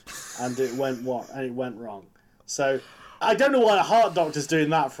regeneration, and it went wrong. So I don't know why a heart doctor's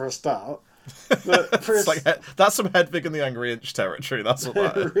doing that for a start. But It's like that's some Hedwig and the Angry Inch territory. That's what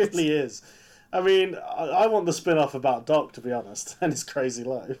that is. It really is. I mean, I want the spin-off about Doc, to be honest, and his crazy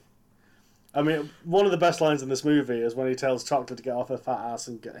life. I mean, one of the best lines in this movie is when he tells Chocolate to get off her fat ass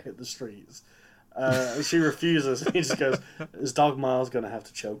and hit the streets. And she refuses, and he just goes, "Is Dog Miles going to have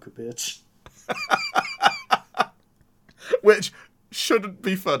to choke a bitch?" Which shouldn't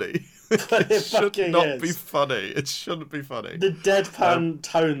be funny. But it should fucking not is. be funny. It shouldn't be funny. The deadpan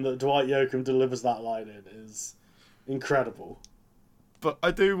tone that Dwight Yoakam delivers that line in is incredible. But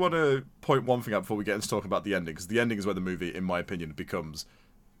I do want to point one thing out before we get into talking about the ending, because the ending is where the movie, in my opinion, becomes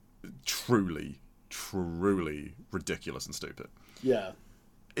truly, truly ridiculous and stupid. Yeah.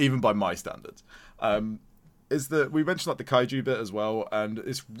 Even by my standards. Is that we mentioned the kaiju bit as well, and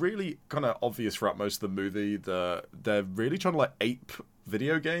it's really kind of obvious throughout most of the movie that they're really trying to ape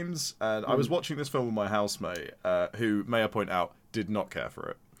video games. And I was watching this film with my housemate, who, may I point out, did not care for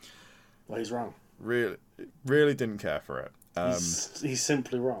it. Well, he's wrong. Really didn't care for it. He's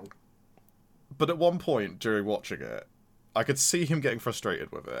simply wrong. But at one point during watching it, I could see him getting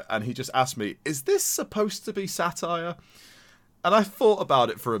frustrated with it, and he just asked me, "Is this supposed to be satire?" And I thought about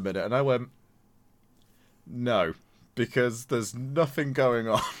it for a minute, and I went, no, because there's nothing going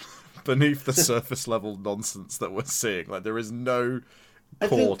on beneath the surface level nonsense that we're seeing. There is no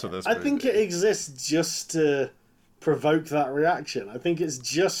core to this movie. I think it exists just to provoke that reaction. I think it's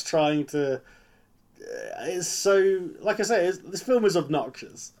just trying to... It's so... Like I say, this film is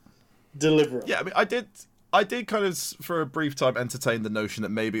obnoxious. Deliberate. Yeah, I mean, I did kind of, for a brief time, entertain the notion that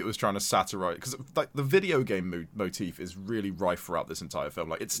maybe it was trying to satirize, because the video game motif is really rife throughout this entire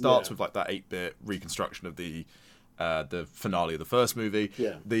film. It starts with that 8-bit reconstruction of the finale of the first movie.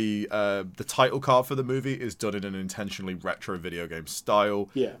 Yeah. The title card for the movie is done in an intentionally retro video game style.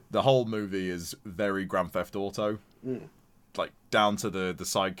 Yeah. The whole movie is very Grand Theft Auto. Down to the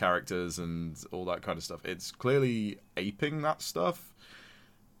side characters and all that kind of stuff. It's clearly aping that stuff,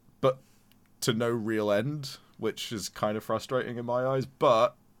 but to no real end, which is kind of frustrating in my eyes.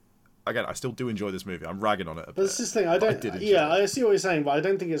 But again, I still do enjoy this movie. I'm ragging on it a bit. But it's this thing, I see what you're saying, but I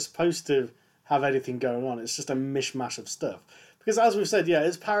don't think it's supposed to have anything going on. It's just a mishmash of stuff. Because as we've said,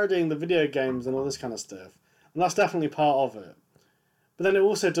 it's parodying the video games and all this kind of stuff. And that's definitely part of it. But then it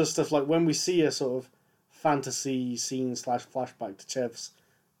also does stuff like when we see a sort of fantasy scene / flashback to Chev's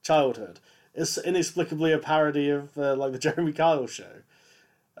childhood, it's inexplicably a parody of the Jeremy Kyle show.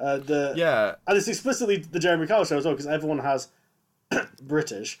 And it's explicitly the Jeremy Kyle show as well, because everyone has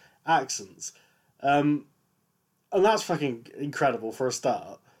British accents. And that's fucking incredible for a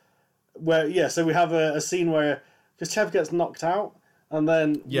start. So we have a scene where, because Chev gets knocked out, and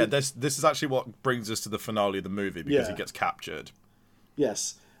then... Yeah, this is actually what brings us to the finale of the movie, because he gets captured.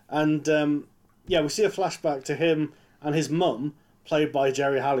 Yes. And, we see a flashback to him and his mum, played by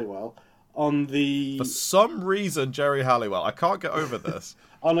Jerry Halliwell, on the... For some reason, Jerry Halliwell, I can't get over this.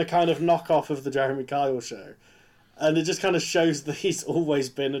 on a kind of knockoff of the Jeremy Kyle show. And it just kind of shows that he's always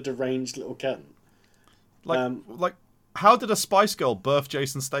been a deranged little cunt. How did a Spice Girl birth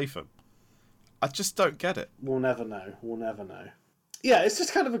Jason Statham? I just don't get it. We'll never know. Yeah, it's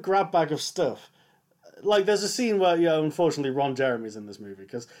just kind of a grab bag of stuff. There's a scene where, unfortunately, Ron Jeremy's in this movie,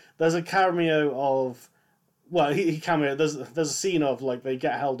 because there's a cameo of... Well, he cameo. There's a scene of, they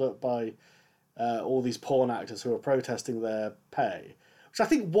get held up by all these porn actors who are protesting their pay, which I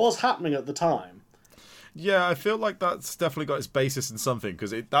think was happening at the time. Yeah, I feel like that's definitely got its basis in something,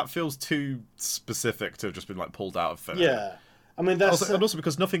 because that feels too specific to have just been pulled out of thin air. Yeah, I mean that's and also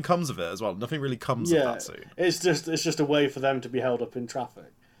because nothing comes of it as well. Nothing really comes of that scene. It's just a way for them to be held up in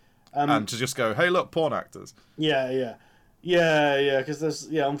traffic, and to just go, hey, look, porn actors. Yeah. Because there's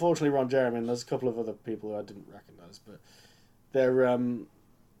unfortunately Ron Jeremy, and there's a couple of other people who I didn't recognise, but they're one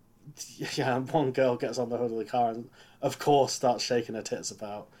girl gets on the hood of the car and of course, starts shaking her tits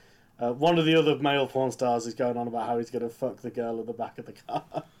about. One of the other male porn stars is going on about how he's going to fuck the girl in the back of the car.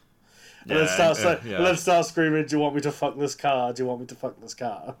 And then starts screaming, "Do you want me to fuck this car? Do you want me to fuck this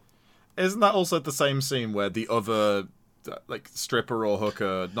car?" Isn't that also the same scene where the other like stripper or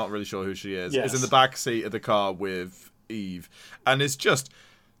hooker, not really sure who she is in the back seat of the car with Eve, and is just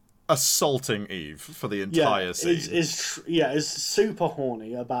assaulting Eve for the entire scene? Is super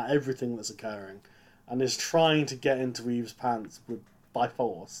horny about everything that's occurring, and is trying to get into Eve's pants by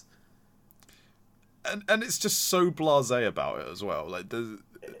force. And it's just so blasé about it as well. Like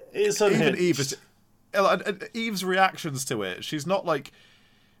it's unhinged. Even Eve's reactions to it, she's not like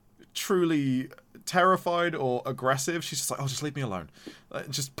truly terrified or aggressive. She's just like, "Oh, just leave me alone,"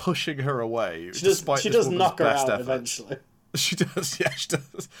 just pushing her away. She does knock her out eventually. She does, yeah, she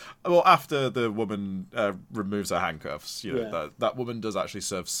does. Well, after the woman removes her handcuffs, that woman does actually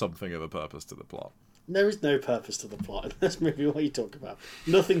serve something of a purpose to the plot. There is no purpose to the plot in this movie. What are you talking about?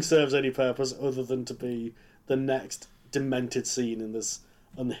 Nothing serves any purpose other than to be the next demented scene in this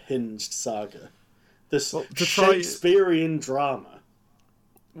unhinged saga. This Shakespearean drama.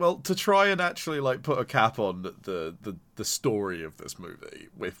 Well, to try and actually like put a cap on the story of this movie,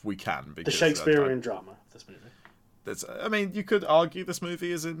 if we can, because the Shakespearean drama of this movie. I mean, you could argue this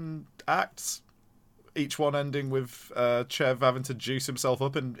movie is in acts, each one ending with Chev having to juice himself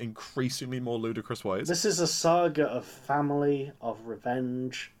up in increasingly more ludicrous ways. This is a saga of family, of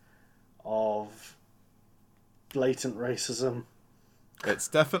revenge, of blatant racism. It's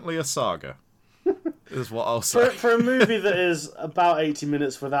definitely a saga. Is what I'll say. For a movie that is about 80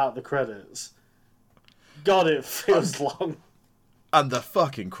 minutes without the credits, God, it feels long. And the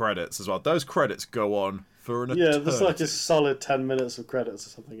fucking credits as well. Those credits go on for an eternity. Yeah, there's like a solid 10 minutes of credits or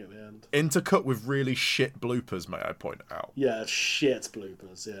something at the end. Intercut with really shit bloopers, may I point out. Yeah, shit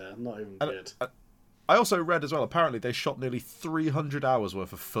bloopers, yeah. Not even good. I also read as well, apparently they shot nearly 300 hours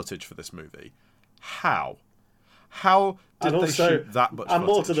worth of footage for this movie. How? How did they shoot that much footage? And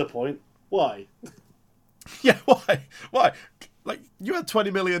more to the point, why? Yeah, why? Why? Like, you had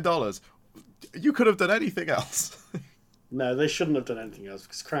 $20 million. You could have done anything else. No, they shouldn't have done anything else,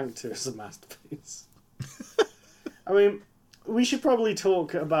 because Crank 2 is a masterpiece. I mean, we should probably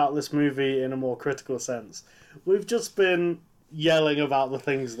talk about this movie in a more critical sense. We've just been yelling about the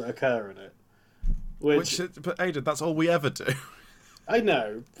things that occur in it. But Aidan, that's all we ever do. I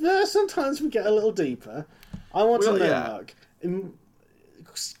know. Sometimes we get a little deeper. I want to know, Mark,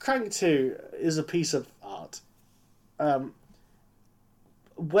 Crank 2 is a piece of art.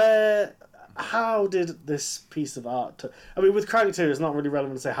 How did this piece of art... I mean, with Crank 2, it's not really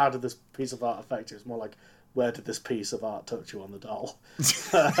relevant to say how did this piece of art affect you. It's more like, where did this piece of art touch you on the doll?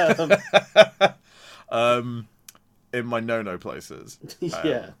 In my no-no places.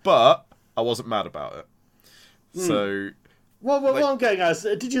 Yeah. But I wasn't mad about it. So... What I'm getting at is,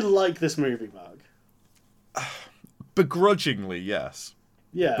 did you like this movie, Mark? Begrudgingly, yes.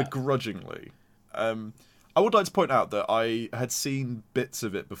 Yeah. Begrudgingly. I would like to point out that I had seen bits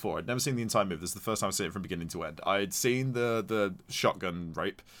of it before. I'd never seen the entire movie. This is the first time I've seen it from beginning to end. I'd seen the shotgun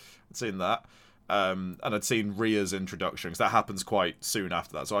rape. I'd seen that. And I'd seen Ria's introduction, because that happens quite soon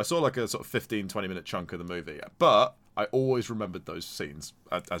after that. So I saw like a sort of 15-20 minute chunk of the movie. But I always remembered those scenes,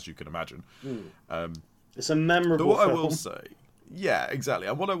 as you can imagine. It's a memorable film. I will say... Yeah, exactly.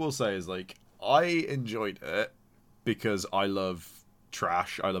 And what I will say is, like, I enjoyed it because I love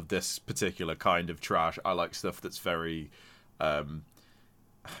trash. I love this particular kind of trash. I like stuff that's very...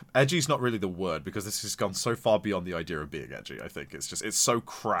 edgy's not really the word, because this has gone so far beyond the idea of being edgy, I think. It's so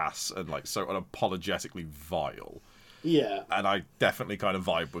crass and, like, so unapologetically vile. Yeah. And I definitely kind of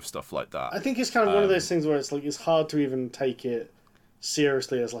vibe with stuff like that. I think it's kind of one of those things where it's like, it's hard to even take it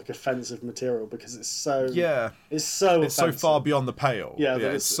seriously as like offensive material, because it's so it's so far beyond the pale.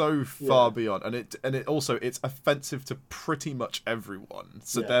 It's so far beyond, and it also it's offensive to pretty much everyone,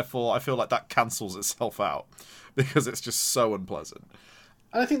 so therefore I feel like that cancels itself out because it's just so unpleasant.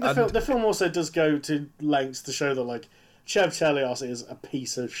 And I think the film also does go to lengths to show that, like, Chev Chelios is a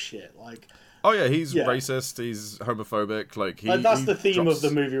piece of shit. Like, oh yeah, he's racist, he's homophobic, like that's the theme of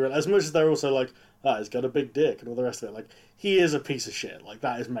the movie, as much as they're also like, he's got a big dick and all the rest of it. Like, he is a piece of shit. Like,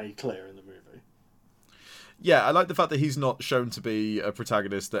 that is made clear in the movie. Yeah, I like the fact that he's not shown to be a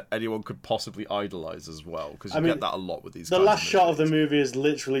protagonist that anyone could possibly idolise as well, because you get that a lot with these The last shot of the movie is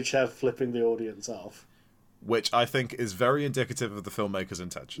literally Chev flipping the audience off. Which I think is very indicative of the filmmaker's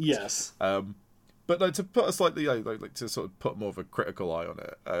intentions. Yes. But no, to put a slightly, like to sort of put more of a critical eye on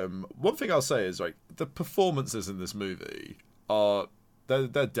it, one thing I'll say is, like, the performances in this movie are... They're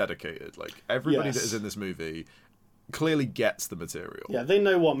dedicated. Like, everybody that is in this movie clearly gets the material. Yeah, they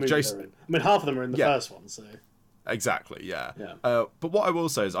know what movie they're in. I mean, half of them are in the first one, so... Exactly, yeah. Yeah. But what I will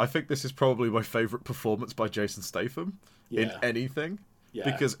say is I think this is probably my favourite performance by Jason Statham in Yeah. anything. Yeah.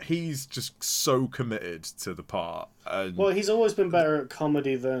 Because he's just so committed to the part. And Well, he's always been better at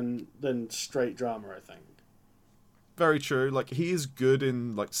comedy than straight drama, I think. very true. Like, he is good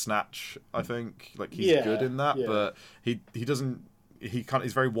in, like, Snatch, I think. Like, he's Yeah, good in that, yeah. but he doesn't...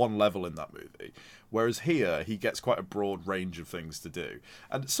 He's very one level in that movie. Whereas here, he gets quite a broad range of things to do.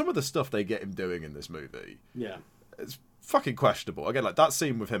 And some of the stuff they get him doing in this movie... Yeah. It's fucking questionable. Again, like that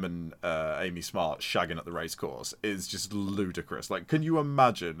scene with him and Amy Smart shagging at the race course is just ludicrous. Like, can you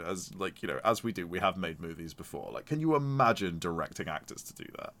imagine, as like, you know, as we do, we have made movies before. Like, can you imagine directing actors to do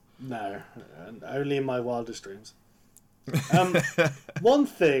that? No, only in my wildest dreams. One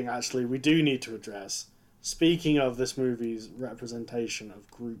thing, actually, we do need to address, speaking of this movie's representation of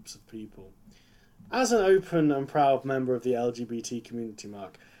groups of people. As an open and proud member of the LGBT community,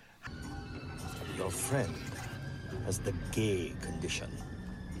 Mark... Your friend has the gay condition.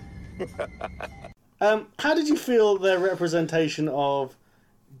 How did you feel their representation of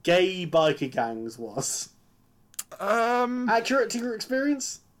gay biker gangs was? Accurate to your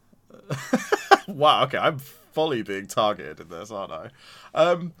experience? Wow, okay, I'm fully being targeted in this, aren't I?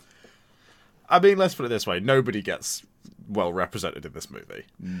 I mean, let's put it this way: nobody gets well represented in this movie.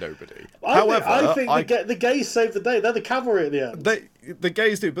 Nobody. I think the gays save the day. They're the cavalry at the end. The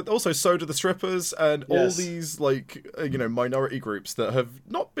gays do, but also so do the strippers and all Yes. these like minority groups that have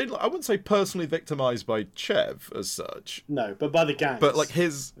not been. I wouldn't say personally victimized by Chev as such. No, but by the gangs. But like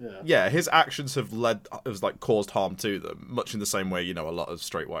his Yeah. his actions have caused harm to them, much in the same way a lot of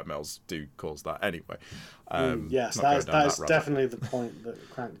straight white males do cause that anyway. Yes, not going down that is rabbit definitely the point that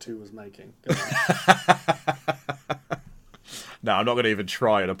Crank 2 was making. No, I'm not going to even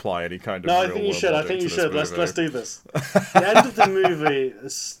try and apply any kind of. No, I real think you world should. I logic think you to this should. movie. Let's do this. The end of the movie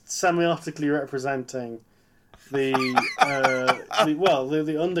is semiotically representing the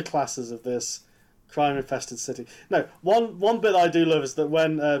underclasses of this crime-infested city. No, one bit I do love is that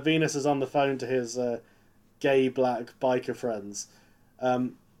when Venus is on the phone to his gay black biker friends,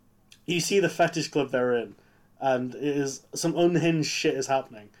 you see the fetish club they're in, and it is some unhinged shit is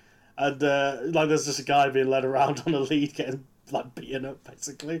happening, and there's just a guy being led around on a lead getting like beaten up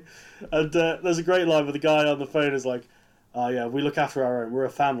basically, and there's a great line where the guy on the phone is like, "Oh yeah, we look after our own. We're a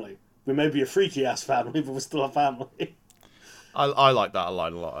family. We may be a freaky ass family, but we're still a family." I like that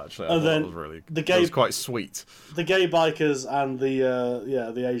line a lot actually. I And thought then it was really the it was quite sweet. The gay bikers and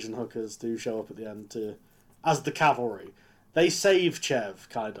the Asian hookers do show up at the end as the cavalry. They save Chev,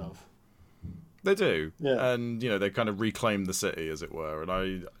 kind of. They do, Yeah. and they kind of reclaim the city, as it were,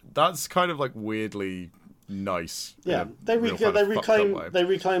 and that's kind of like weirdly nice. Yeah, they reclaim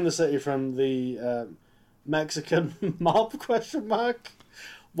the city from the Mexican mob ?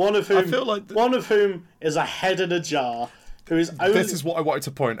 One of whom is a head in a jar. This is what I wanted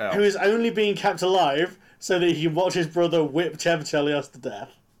to point out. Who is only being kept alive so that he can watch his brother whip Chev Chelios to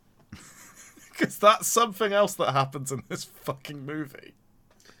death. Because that's something else that happens in this fucking movie.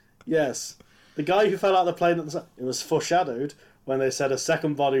 Yes. The guy who fell out of the plane it was foreshadowed when they said a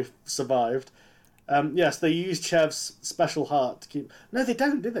second body survived. Yes, they use Chev's special heart to keep... No, they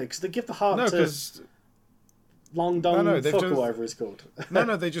don't, do they? Because they give the heart to Long Dong Fuck or whatever he's called.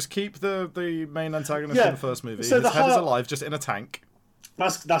 No, they just keep the main antagonist in the first movie. So his head is alive, just in a tank.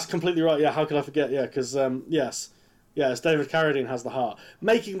 That's completely right. Yeah, how could I forget? Yeah, because yes, David Carradine has the heart,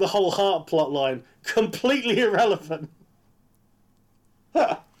 making the whole heart plot line completely irrelevant.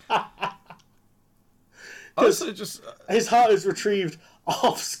 Also, just his heart is retrieved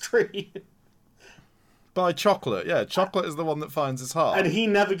off screen by Chocolate. Yeah, Chocolate is the one that finds his heart, and he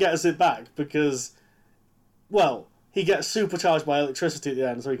never gets it back because, well, he gets supercharged by electricity at the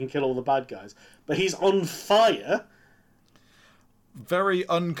end, so he can kill all the bad guys. But he's on fire. Very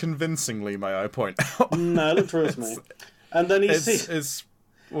unconvincingly, may I point out. No, look towards me. And then it's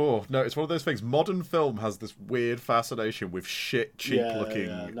one of those things. Modern film has this weird fascination with shit, cheap-looking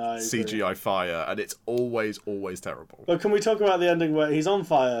CGI fire, and it's always terrible. But can we talk about the ending where he's on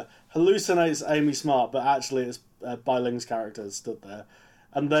fire, hallucinates Amy Smart, but actually it's Bai Ling's character stood there,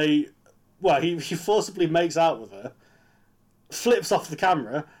 and he forcibly makes out with her, flips off the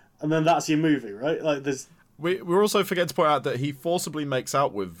camera, and then that's your movie, right? Like there's. We're also forgetting to point out that he forcibly makes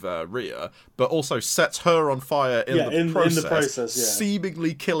out with Rhea, but also sets her on fire in the process,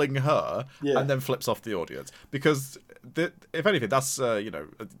 seemingly killing her, and then flips off the audience. Because, if anything, that's,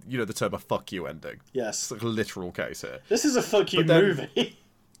 the term a fuck you ending. Yes. It's like a literal case here. This is a fuck you movie.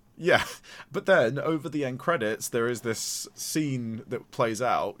 Yeah, but then, over the end credits, there is this scene that plays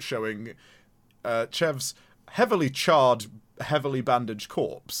out showing Chev's heavily charred, heavily bandaged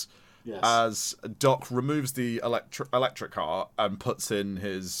corpse, Yes. as Doc removes the electric heart and puts in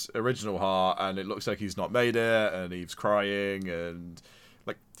his original heart, and it looks like he's not made it, and Eve's crying, and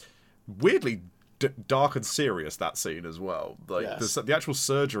like weirdly dark and serious, that scene as well. Like Yes. the actual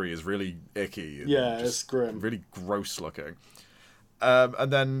surgery is really icky. And It's grim. really gross looking.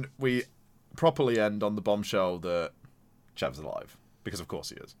 And then we properly end on the bombshell that Chev's alive, because of course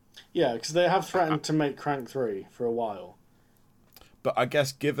he is. Yeah, because they have threatened to make Crank 3 for a while. But I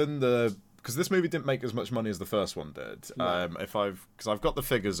guess given because this movie didn't make as much money as the first one did. No. Because I've got the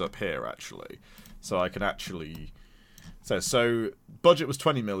figures up here actually, so I can actually. So budget was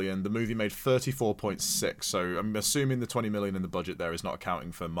 20 million. The movie made 34.6. So I'm assuming the 20 million in the budget there is not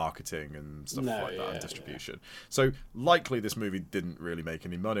accounting for marketing and stuff like that and distribution. Yeah. So likely this movie didn't really make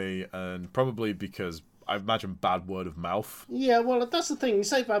any money, and probably because I imagine bad word of mouth. Yeah, well, that's the thing. You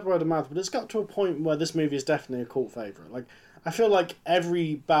say bad word of mouth, but it's got to a point where this movie is definitely a cult favourite. Like, I feel like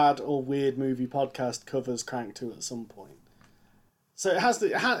every bad or weird movie podcast covers Crank 2 at some point. So it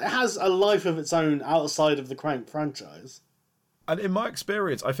has a life of its own outside of the Crank franchise. And in my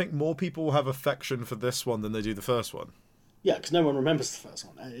experience, I think more people have affection for this one than they do the first one. Yeah, because no one remembers the first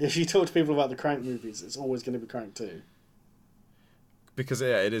one. If you talk to people about the Crank movies, it's always going to be Crank 2. Because,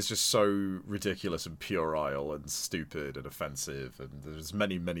 yeah, it is just so ridiculous and puerile and stupid and offensive, and there's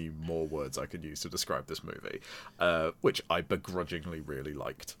many, many more words I could use to describe this movie, which I begrudgingly really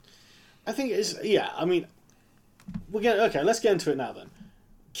liked. I think it's... Yeah, I mean... Okay, let's get into it now then.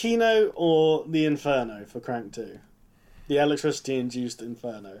 Kino or the Inferno for Crank 2? The electricity-induced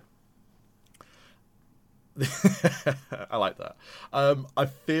Inferno. I like that. I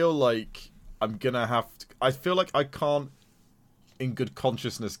feel like I'm gonna have to... I feel like I can't, in good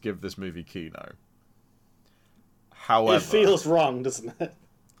consciousness, give this movie Kino. However... It feels wrong, doesn't it?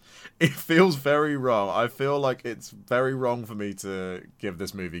 It feels very wrong. I feel like it's very wrong for me to give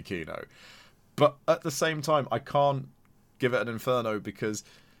this movie Kino. But at the same time, I can't give it an Inferno because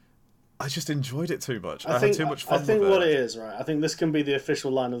I just enjoyed it too much. I had too much fun with it. I think what it is, right? I think this can be the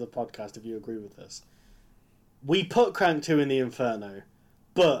official line of the podcast if you agree with this. We put Crank 2 in the Inferno,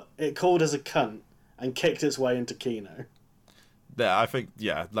 but it called us a cunt and kicked its way into Kino. Yeah, I think,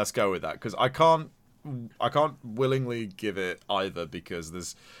 let's go with that. Because I can't willingly give it either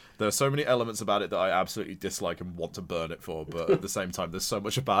because there are so many elements about it that I absolutely dislike and want to burn it for, but at the same time, there's so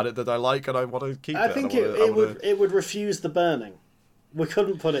much about it that I like and I want to keep it. I think it would refuse the burning. We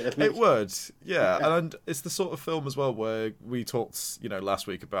couldn't put it. It would, yeah. And it's the sort of film as well where we talked, last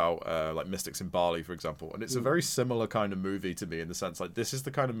week about like Mystics in Bali, for example, and it's a very similar kind of movie to me in the sense like this is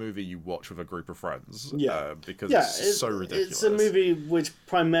the kind of movie you watch with a group of friends, because it's so ridiculous. It's a movie which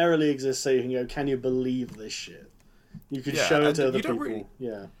primarily exists so you can go, can you believe this shit? You could show it to other people.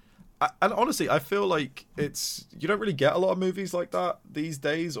 And honestly, I feel like you don't really get a lot of movies like that these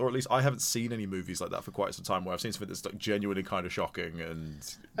days, or at least I haven't seen any movies like that for quite some time where I've seen something that's like genuinely kind of shocking. And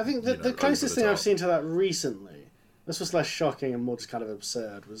I think the closest thing I've seen to that recently, this was less shocking and more just kind of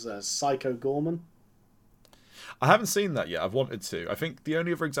absurd, was Psycho Gorman. I haven't seen that yet. I've wanted to. I think the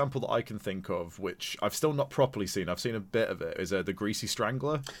only other example that I can think of, which I've still not properly seen, I've seen a bit of it, is The Greasy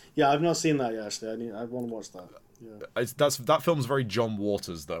Strangler. Yeah, I've not seen that yet, actually. I want to watch that. Yeah. That film's very John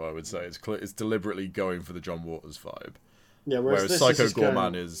Waters, though, I would say. It's deliberately going for the John Waters vibe. Yeah, whereas Psycho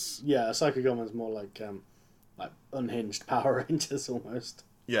Gorman is... Yeah, Psycho Gorman's more like unhinged Power Rangers, almost.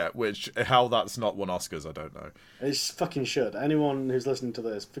 Yeah, how that's not won Oscars, I don't know. It fucking should. Anyone who's listening to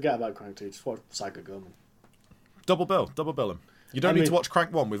this, forget about Crank 2, just watch Psycho Gorman. Double bill him. You don't need to watch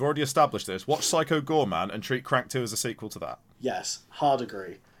Crank 1, we've already established this. Watch Psycho Gorman and treat Crank 2 as a sequel to that. Yes, hard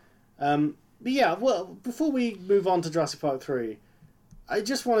agree. But yeah, well, before we move on to Jurassic Park 3, I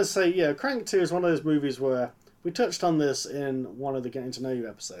just want to say, Crank 2 is one of those movies where we touched on this in one of the Getting to Know You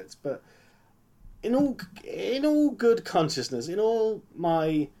episodes, but in all good consciousness, in all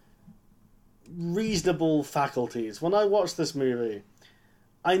my reasonable faculties, when I watch this movie,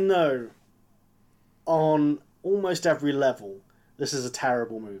 I know on almost every level this is a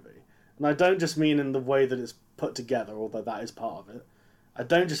terrible movie. And I don't just mean in the way that it's put together, although that is part of it. I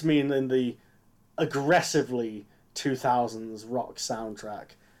don't just mean in the aggressively 2000s rock soundtrack,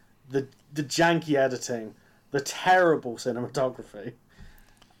 the janky editing, the terrible cinematography,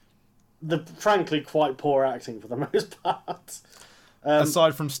 the frankly quite poor acting for the most part.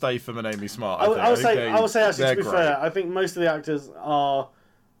 Aside from Statham and Amy Smart, I would say actually, to be fair, I think most of the actors are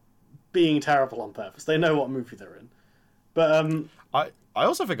being terrible on purpose. They know what movie they're in. But I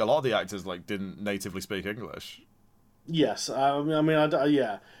also think a lot of the actors didn't natively speak English. Yes,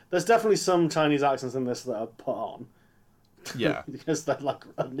 yeah. There's definitely some Chinese accents in this that are put on. Yeah. Because they're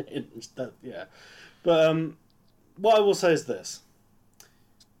unhinged. Yeah. But what I will say is this.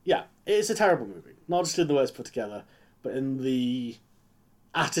 Yeah, it's a terrible movie. Not just in the way it's put together, but in the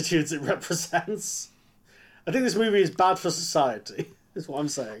attitudes it represents. I think this movie is bad for society, is what I'm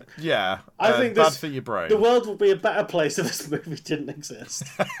saying. Yeah, I think bad for your brain. The world would be a better place if this movie didn't exist.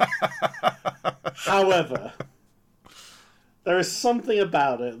 However, there is something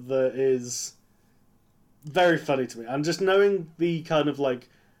about it that is very funny to me. And just knowing the kind of like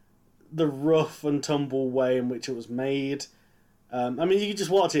the rough and tumble way in which it was made. I mean, you can just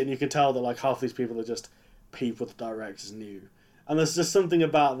watch it and you can tell that like half these people are just people the directors knew. And there's just something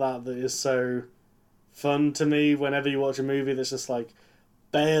about that that is so fun to me whenever you watch a movie that's just like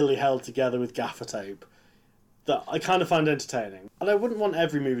barely held together with gaffer tape that I kind of find entertaining. And I wouldn't want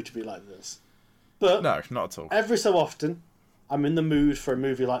every movie to be like this. But no, not at all. Every so often, I'm in the mood for a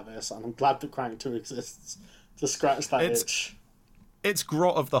movie like this, and I'm glad that Crank 2 exists to scratch that itch. It's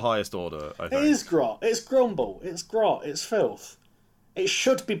grot of the highest order, I think. It is grot. It's grumble. It's grot. It's filth. It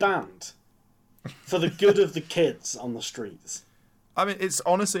should be banned for the good of the kids on the streets. I mean, it's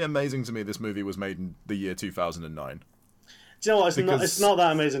honestly amazing to me this movie was made in the year 2009. Do you know what? It's not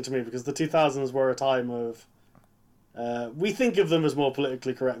that amazing to me because the 2000s were a time of... we think of them as more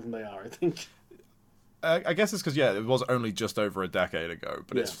politically correct than they are, I think. I guess it's because, it was only just over a decade ago,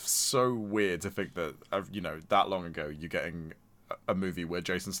 but it's so weird to think that, that long ago, you're getting a movie where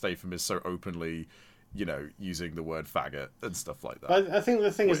Jason Statham is so openly, using the word faggot and stuff like that. I think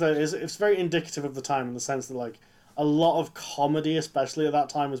the thing is, though, it's very indicative of the time in the sense that, like, a lot of comedy, especially at that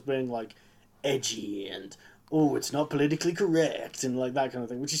time, was being, like, edgy and, oh, it's not politically correct, and, like, that kind of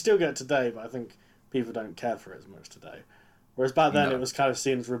thing, which you still get today, but I think people don't care for it as much today. Whereas back then, it was kind of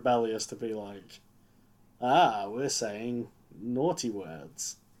seen as rebellious to be like, we're saying naughty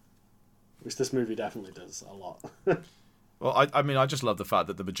words. Which this movie definitely does a lot. Well, I mean, I just love the fact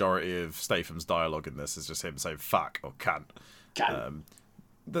that the majority of Statham's dialogue in this is just him saying fuck or can't.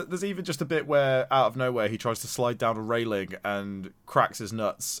 There's even just a bit where, out of nowhere, he tries to slide down a railing and cracks his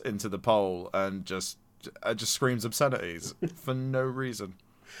nuts into the pole and just screams obscenities for no reason.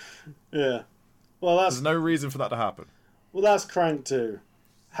 Yeah. Well, there's no reason for that to happen. Well, that's Crank 2.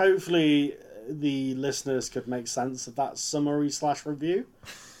 Hopefully the listeners could make sense of that summary/review.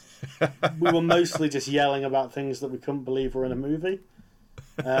 We were mostly just yelling about things that we couldn't believe were in a movie.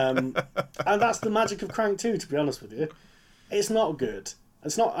 And that's the magic of Crank 2, to be honest with you. It's not good.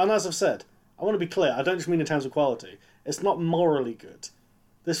 It's not, and as I've said, I want to be clear, I don't just mean in terms of quality. It's not morally good.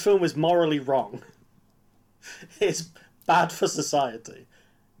 This film is morally wrong. It's bad for society.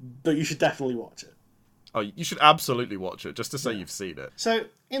 But you should definitely watch it. Oh, you should absolutely watch it, just to say you've seen it. So,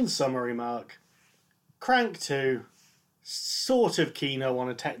 in summary, Mark, Crank 2, sort of Kino on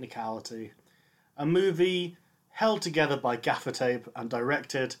a technicality. A movie held together by gaffer tape and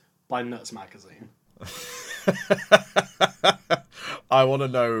directed by Nuts Magazine. I want to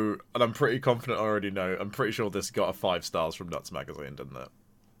know, and I'm pretty confident I already know, I'm pretty sure this got a 5 stars from Nuts Magazine, didn't it?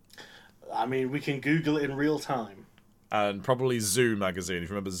 I mean, we can Google it in real time. And probably Zoo magazine, if you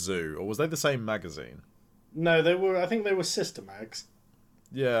remember Zoo. Or was they the same magazine? No, I think they were sister mags.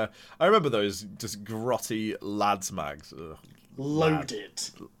 Yeah, I remember those just grotty lads mags. Ugh. Loaded.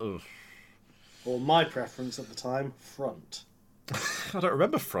 Ugh. Or my preference at the time, Front. I don't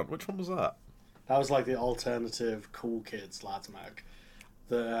remember Front. Which one was that? That was like the alternative cool kids lads mag.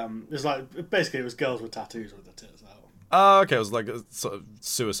 It was like, basically it was girls with tattoos with their tits out. Oh, okay, it was like a sort of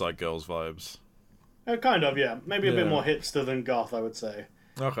Suicide Girls vibes. Kind of, yeah. Maybe a bit more hipster than goth, I would say.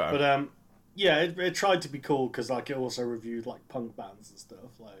 Okay. But, yeah, it tried to be cool because, like, it also reviewed, like, punk bands and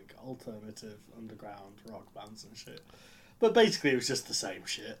stuff, like alternative underground rock bands and shit. But basically, it was just the same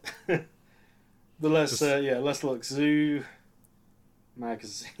shit. But let's look. Zoo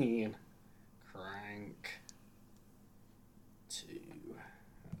Magazine Crank 2.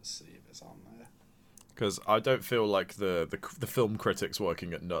 Let's see if it's on there. Because I don't feel like the film critics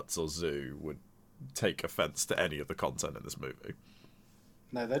working at Nuts or Zoo would take offence to any of the content in this movie.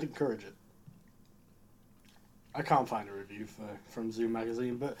 No, they'd encourage it. I can't find a review from Zoo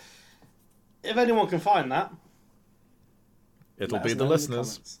Magazine, but if anyone can find that, it'll be the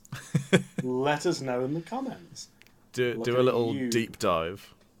listeners. Let us know in the comments. Do a little deep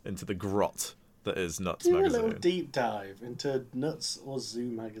dive into the grot that is Nuts Magazine. Do a little deep dive into Nuts or Zoo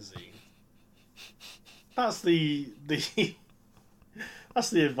Magazine. That's the that's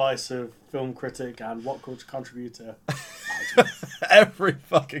the advice of film critic and what culture contributor. Every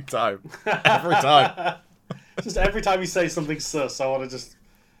fucking time. Every time. Just every time you say something sus, I want to just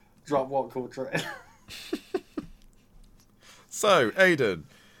drop what culture in. So, Aidan,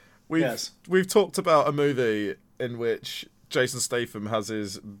 we've talked about a movie in which Jason Statham has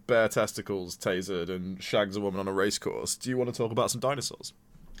his bare testicles tasered and shags a woman on a race course. Do you want to talk about some dinosaurs?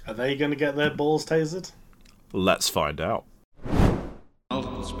 Are they going to get their balls tasered? Let's find out.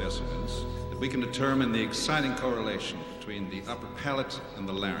 Multiple specimens that we can determine the exciting correlation between the upper palate and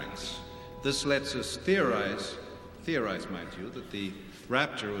the larynx. This lets us theorize, mind you, that the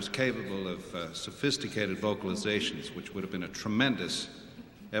raptor was capable of sophisticated vocalizations, which would have been a tremendous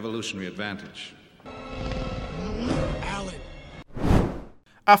evolutionary advantage.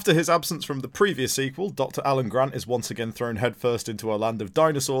 After his absence from the previous sequel, Dr. Alan Grant is once again thrown headfirst into a land of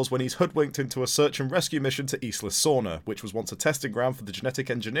dinosaurs when he's hoodwinked into a search and rescue mission to Isla Sorna, which was once a testing ground for the genetic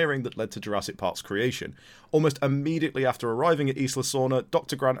engineering that led to Jurassic Park's creation. Almost immediately after arriving at Isla Sorna,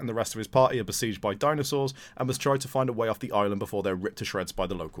 Dr. Grant and the rest of his party are besieged by dinosaurs and must try to find a way off the island before they're ripped to shreds by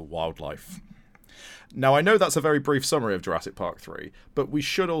the local wildlife. Now, I know that's a very brief summary of Jurassic Park 3, but we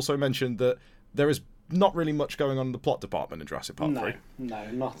should also mention that there is not really much going on in the plot department in Jurassic Park 3.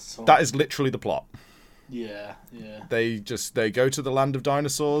 No, not at all. That is literally the plot. Yeah. They go to the land of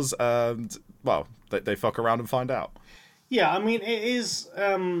dinosaurs and, well, they fuck around and find out. Yeah, I mean, it is...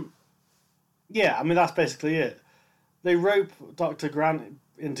 that's basically it. They rope Dr. Grant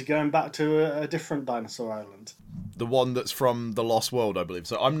into going back to a different dinosaur island. The one that's from The Lost World, I believe.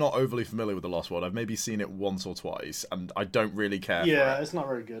 So I'm not overly familiar with The Lost World. I've maybe seen it once or twice, and I don't really care for it. Yeah, it's not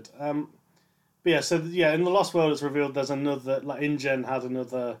very good. But in The Lost World it's revealed there's another, like, InGen had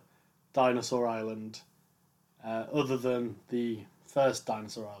another dinosaur island other than the first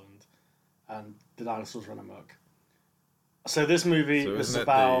dinosaur island, and the dinosaurs run amok. So this movie is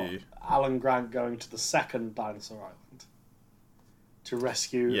about Alan Grant going to the second dinosaur island to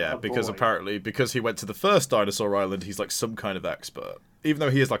rescue a because boy. apparently, because he went to the first dinosaur island, he's like some kind of expert. Even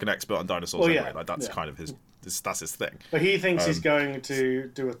though he is like an expert on dinosaurs anyway, like that's kind of his... That's his thing. But he thinks he's going to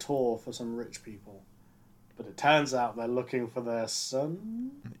do a tour for some rich people. But it turns out they're looking for their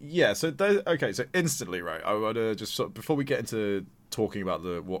son. Yeah, so instantly, right, I want to just before we get into talking about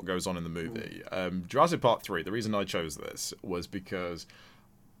what goes on in the movie, Jurassic Park 3, the reason I chose this was because,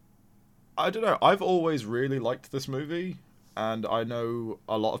 I don't know, I've always really liked this movie. And I know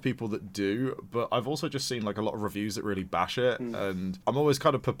a lot of people that do, but I've also just seen like a lot of reviews that really bash it, and I'm always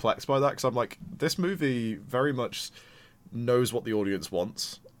kind of perplexed by that because I'm like, this movie very much knows what the audience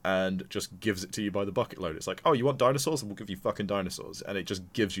wants and just gives it to you by the bucket load. It's like, oh, you want dinosaurs? We'll give you fucking dinosaurs, and it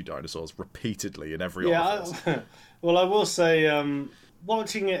just gives you dinosaurs repeatedly in every orifice. Well, I will say,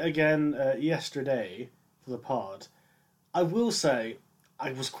 watching it again yesterday for the pod, I will say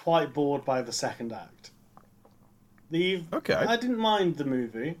I was quite bored by the second act. I didn't mind the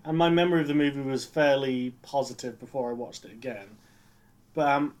movie, and my memory of the movie was fairly positive before I watched it again.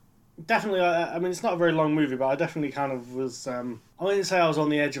 But definitely, I mean, it's not a very long movie, but I definitely kind of was... I wouldn't say I was on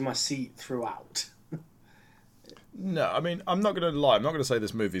the edge of my seat throughout. No, I mean, I'm not going to lie. I'm not going to say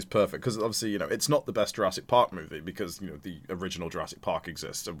this movie is perfect, because obviously, it's not the best Jurassic Park movie, because, the original Jurassic Park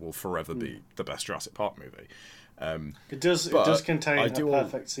exists and will forever be the best Jurassic Park movie. It does contain a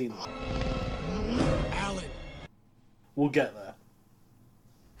perfect scene. Alan. We'll get there.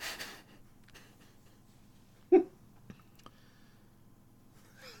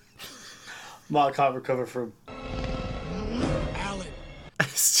 Mark can't recover from... Alan.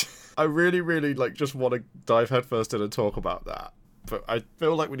 I really, really, just want to dive headfirst in and talk about that. But I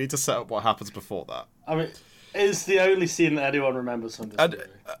feel like we need to set up what happens before that. I mean, it's the only scene that anyone remembers from this movie.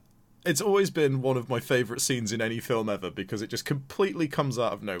 It's always been one of my favourite scenes in any film ever, because it just completely comes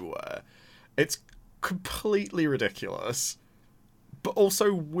out of nowhere. It's completely ridiculous, but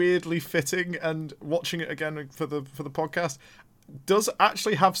also weirdly fitting, and watching it again for the podcast does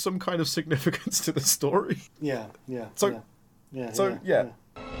actually have some kind of significance to the story. Yeah. So The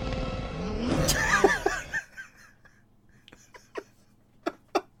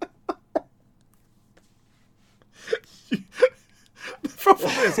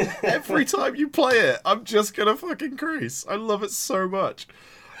problem is, every time you play it, I'm just gonna fucking crease. I love it so much.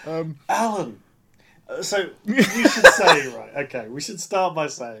 Alan. So, we should say, right, okay, we should start by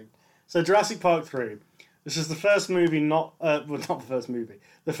saying, so Jurassic Park 3, this is the first movie not the first movie,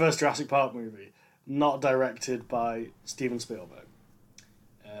 the first Jurassic Park movie, not directed by Steven Spielberg.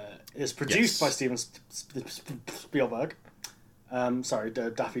 It's produced by Steven Spielberg. Sorry,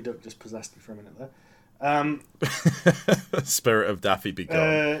 Daffy Duck just possessed me for a minute there. Spirit of Daffy be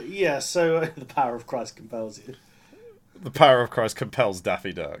gone. So the power of Christ compels you. The power of Christ compels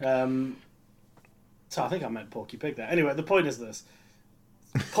Daffy Duck. So I think I meant Porky Pig there. Anyway, the point is this.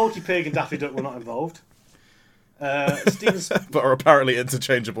 Porky Pig and Daffy Duck were not involved. But are apparently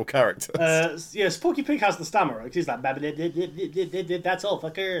interchangeable characters. Yes, Porky Pig has the stammer. He's like, that's all,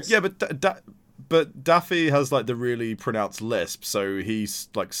 fuckers. Yeah, but Daffy has the really pronounced lisp, so he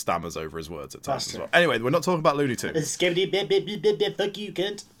stammers over his words at times as well. Anyway, we're not talking about Looney Tunes. Fuck you,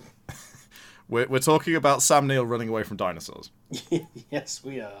 cunt. We're talking about Sam Neill running away from dinosaurs. Yes,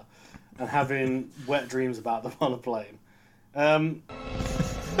 we are. And having wet dreams about them on a plane.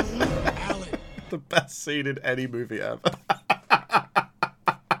 The best scene in any movie ever.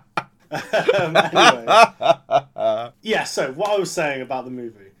 Anyway. Yeah, so what I was saying about the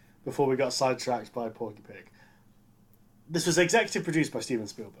movie before we got sidetracked by Porky Pig. This was executive produced by Steven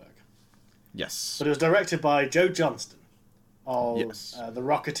Spielberg. Yes. But it was directed by Joe Johnston of The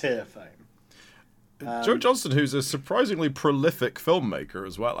Rocketeer fame. Joe Johnston, who's a surprisingly prolific filmmaker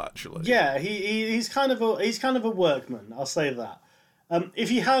as well, actually. Yeah, he's kind of a workman. I'll say that. If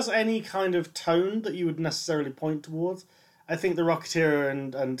he has any kind of tone that you would necessarily point towards, I think The Rocketeer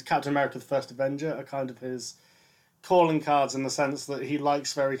and Captain America: The First Avenger are kind of his calling cards in the sense that he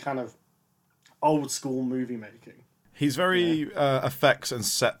likes very kind of old school movie making. He's very effects and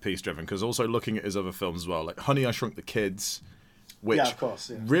set piece driven, because also looking at his other films as well, like Honey, I Shrunk the Kids. Which of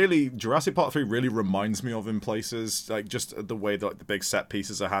course, really, Jurassic Park 3 really reminds me of in places, like just the way that the big set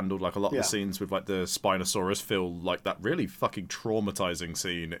pieces are handled. Like a lot of the scenes with like the Spinosaurus feel like that really fucking traumatizing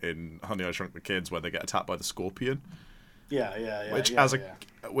scene in Honey, I Shrunk the Kids where they get attacked by the scorpion. Which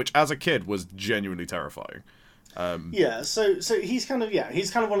as a kid was genuinely terrifying. So he's kind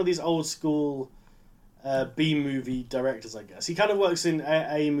of one of these old school B movie directors, I guess. He kind of works in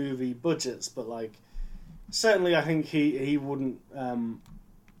A movie budgets, but like. Certainly, I think he wouldn't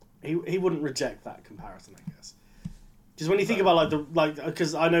he wouldn't reject that comparison, I guess. Because when you think about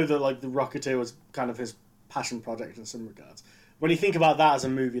because I know that like The Rocketeer was kind of his passion project in some regards. When you think about that as a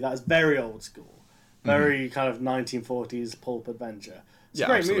movie, that is very old school, very kind of 1940s pulp adventure. It's a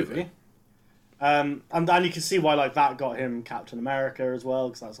great movie. And you can see why like that got him Captain America as well,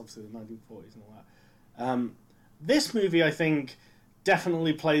 because that's obviously the 1940s and all that. This movie, I think,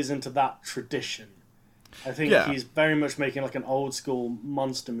 definitely plays into that tradition. I think he's very much making like an old school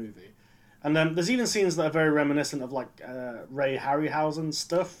monster movie, and there's even scenes that are very reminiscent of like Ray Harryhausen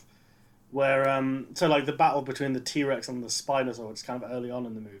stuff, where so like the battle between the T-Rex and the Spinosaur, which is kind of early on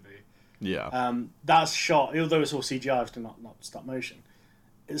in the movie. That's shot, although it's all CGI, obviously not stop motion.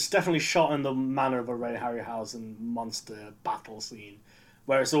 It's definitely shot in the manner of a Ray Harryhausen monster battle scene,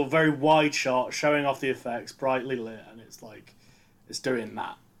 where it's all very wide shot, showing off the effects, brightly lit, and it's like it's doing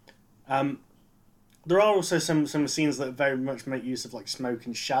that. There are also some scenes that very much make use of like smoke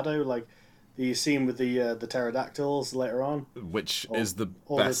and shadow, like the scene with the pterodactyls later on, which is the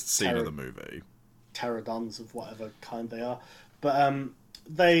best scene of the movie. Pterodons of whatever kind they are, but I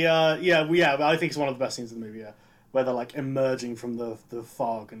think it's one of the best scenes of the movie. Yeah, where they're like emerging from the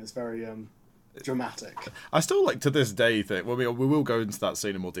fog, and it's very dramatic. I still like to this day think. Well, we will go into that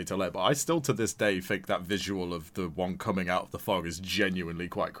scene in more detail later, but I still to this day think that visual of the one coming out of the fog is genuinely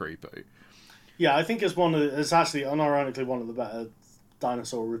quite creepy. Yeah, I think it's actually unironically one of the better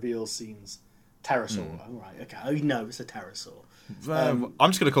dinosaur reveal scenes. Pterosaur. Oh, right, okay. Oh, no, it's a pterosaur. I'm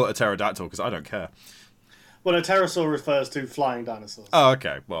just going to call it a pterodactyl because I don't care. Well, a pterosaur refers to flying dinosaurs. Oh,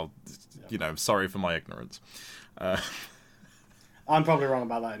 okay. Well, sorry for my ignorance. I'm probably wrong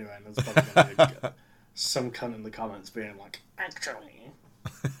about that anyway. And there's probably going to be some cunt in the comments being like, actually.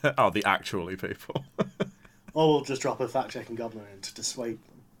 Oh, the actually people. Or we'll just drop a fact-checking goblin in to dissuade them.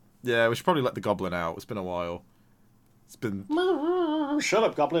 Yeah, we should probably let the goblin out. It's been a while. It's been... Shut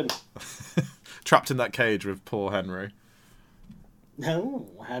up, goblin. Trapped in that cage with poor Henry. No,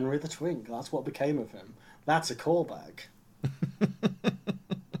 Henry the Twink. That's what became of him. That's a callback.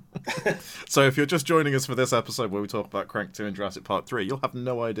 So if you're just joining us for this episode where we talk about Crank 2 and Jurassic Park 3, you'll have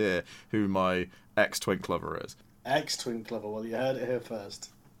no idea who my ex-twink lover is. Ex-twink lover? Well, you heard it here first.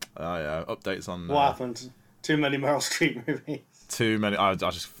 Oh, yeah. Updates on... What happened? Too many Meryl Streep movies. Too many. I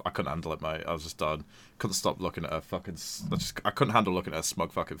couldn't handle it, mate. I was just done. Couldn't stop looking at her fucking. I couldn't handle looking at her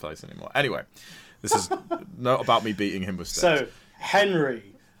smug fucking face anymore. Anyway, this is not about me beating him with sticks. So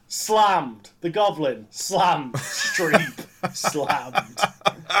Henry slammed the goblin. Slammed Streep. Slammed.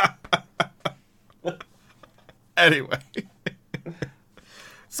 Anyway,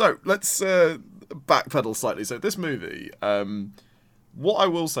 so let's backpedal slightly. So this movie, what I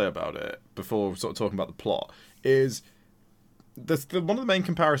will say about it before sort of talking about the plot is. One of the main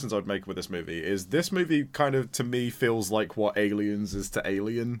comparisons I would make with this movie kind of, to me, feels like what Aliens is to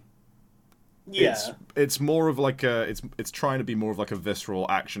Alien. Yeah. It's more of like it's trying to be more of like a visceral,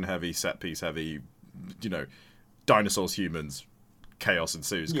 action-heavy, set-piece heavy, dinosaurs, humans, chaos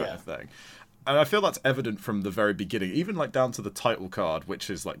ensues kind of thing. And I feel that's evident from the very beginning, even like down to the title card, which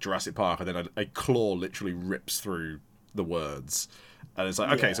is like Jurassic Park, and then a claw literally rips through the words. And it's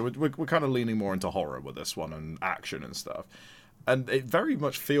like, okay, so we're kind of leaning more into horror with this one and action and stuff. And it very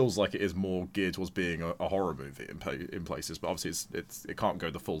much feels like it is more geared towards being a horror movie in places, but obviously it can't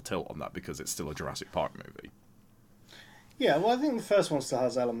go the full tilt on that because it's still a Jurassic Park movie. Yeah, well, I think the first one still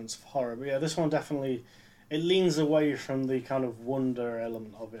has elements of horror, but yeah, this one definitely, it leans away from the kind of wonder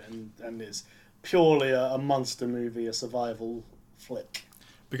element of it and is purely a monster movie, a survival flick.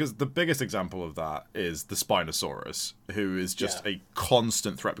 Because the biggest example of that is the Spinosaurus, who is just a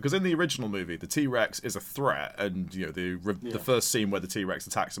constant threat. Because in the original movie, the T-Rex is a threat, and the first scene where the T-Rex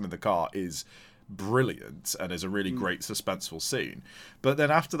attacks him in the car is brilliant and is a really great suspenseful scene. But then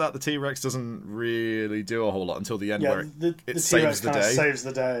after that, the T-Rex doesn't really do a whole lot until the end, where it saves the day. Saves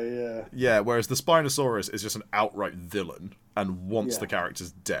the day, yeah. Whereas the Spinosaurus is just an outright villain and wants the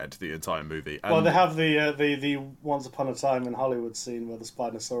characters dead the entire movie. And well, they have the Once Upon a Time in Hollywood scene where the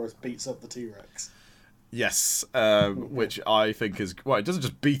Spinosaurus beats up the T-Rex. Yes, which I think is... Well, it doesn't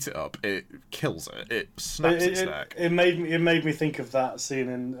just beat it up, it kills it. It snaps its neck. It made me think of that scene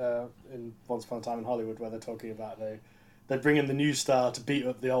in Once Upon a Time in Hollywood where they're talking about they bring in the new star to beat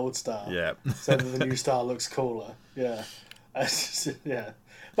up the old star. Yeah. So that the new star looks cooler. Yeah. Yeah.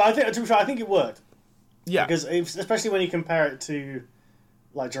 But I think it worked. Yeah. Because especially when you compare it to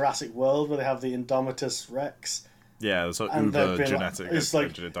like Jurassic World where they have the Indomitus Rex... Yeah, so uber genetic. It's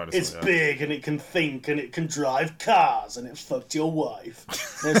like, it's big and it can think and it can drive cars and it fucked your wife.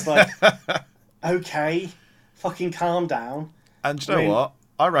 And it's like, okay, fucking calm down. And do you know what?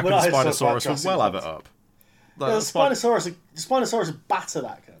 I reckon the Spinosaurus would well have it up. Like, the Spinosaurus would batter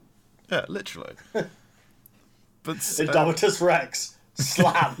that cunt. Yeah, literally. But Indomitus Rex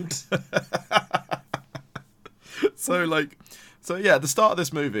slammed. So yeah, the start of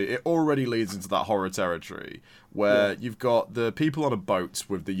this movie, it already leads into that horror territory where you've got the people on a boat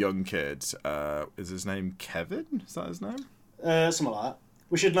with the young kid. Is his name Kevin? Is that his name? Something like that.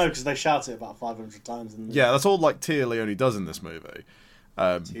 We should know because they shout it about 500 times. Yeah, that's all like Tia Leone does in this movie.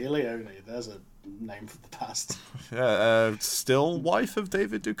 Tia Leone, there's a name from the past. Yeah, still wife of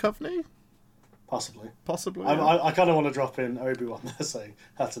David Duchovny? Possibly. Yeah. I kind of want to drop in Obi-Wan there saying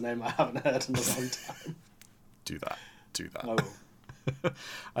that's a name I haven't heard in a long time. Do that. I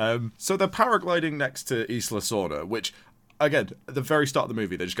will. So they're paragliding next to Isla Sorna, which, again, at the very start of the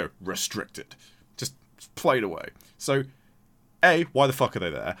movie, they just go, restricted. Just played away. So, A, why the fuck are they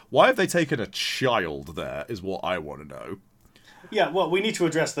there? Why have they taken a child there, is what I want to know. Yeah, well, we need to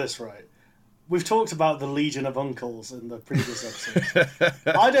address this, right? We've talked about the Legion of Uncles in the previous episode.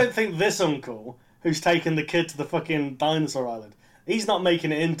 I don't think this uncle, who's taken the kid to the fucking dinosaur island, he's not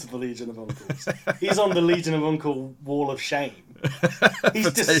making it into the Legion of Uncles. He's on the Legion of Uncle wall of shame.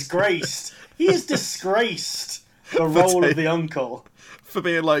 He's disgraced. He is disgraced the role of the uncle. For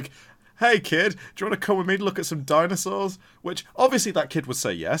being like, hey kid, do you want to come with me to look at some dinosaurs? Which, obviously that kid would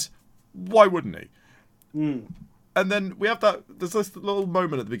say yes. Why wouldn't he? And then we have there's this little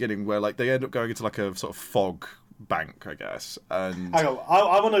moment at the beginning where like they end up going into like a sort of fog bank, I guess. And hang on,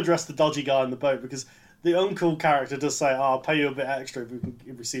 I want to address the dodgy guy in the boat because the uncle character does say, I'll pay you a bit extra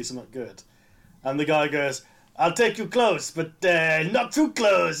if we see something good. And the guy goes, I'll take you close, but not too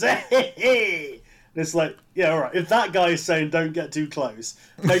close. And it's like, yeah, all right. If that guy is saying don't get too close,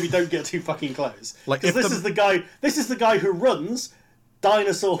 maybe don't get too fucking close. Because this is the guy who runs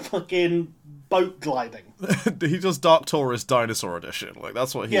dinosaur fucking boat gliding. He does Dark Tourist Dinosaur Edition. Like,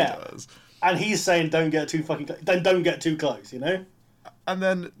 that's what he does. And he's saying don't get too fucking close. Then don't get too close, you know? And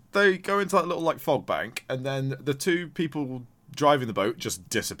then they go into that little like fog bank, and then the two people driving the boat just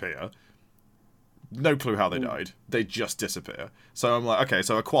disappear. No clue how they died. They just disappear. So I'm like, okay,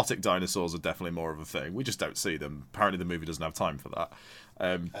 so aquatic dinosaurs are definitely more of a thing. We just don't see them. Apparently the movie doesn't have time for that.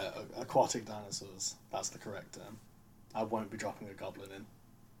 Aquatic dinosaurs. That's the correct term. I won't be dropping a goblin in.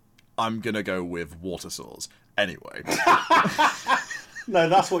 I'm going to go with water saws. Anyway. No,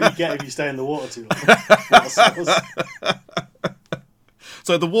 that's what you get if you stay in the water too long. Water saws.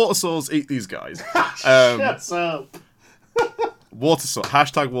 So the water saws eat these guys. Shut up. Water saw.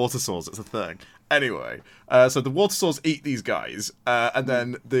 Hashtag water saws. It's a thing. Anyway, so the water saws eat these guys, and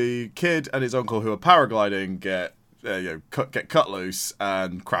then the kid and his uncle who are paragliding get cut loose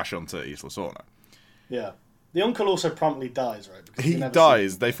and crash onto Isla Sorna. Yeah. The uncle also promptly dies, right? Because he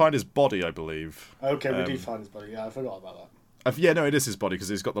dies. They find his body, I believe. Okay, we do find his body. Yeah, I forgot about that. Yeah, no, it is his body because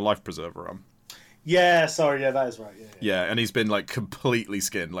he's got the life preserver on. Yeah, sorry, yeah, that is right. Yeah, and he's been like completely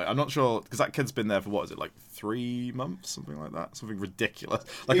skinned. Like I'm not sure because that kid's been there for what is it like 3 months, something like that, something ridiculous,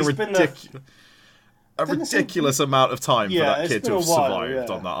 like a ridiculous amount of time for that kid to have survived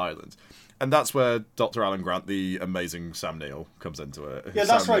on that island. And that's where Dr. Alan Grant, the amazing Sam Neill, comes into it. Yeah,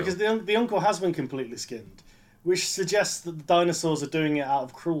 that's right, because the uncle has been completely skinned, which suggests that the dinosaurs are doing it out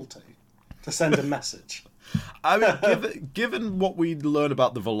of cruelty to send a message. I mean, given what we learn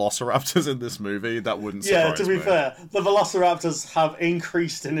about the velociraptors in this movie, that wouldn't surprise me. Yeah, to be fair, the velociraptors have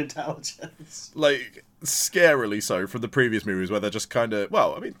increased in intelligence. Like, scarily so from the previous movies where they're just kind of...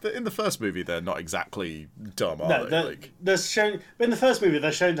 Well, I mean, in the first movie, they're not exactly dumb, are they? They're shown... But in the first movie,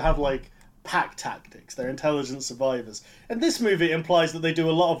 they're shown to have, like, pack tactics. They're intelligent survivors. And this movie implies that they do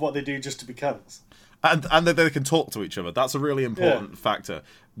a lot of what they do just to be cunts. And that they can talk to each other. That's a really important factor,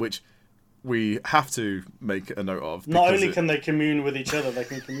 which we have to make a note of. Not only can they commune with each other, they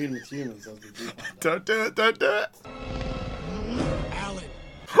can commune with humans. As we do. Don't do it, don't do it! Alan.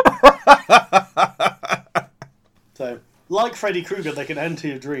 So, like Freddy Krueger, they can enter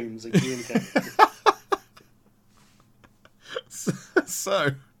your dreams and communicate.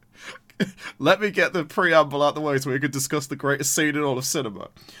 So, let me get the preamble out the way so we can discuss the greatest scene in all of cinema.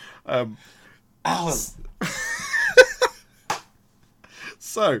 Alan.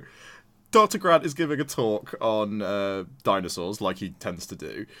 So, Dr. Grant is giving a talk on dinosaurs, like he tends to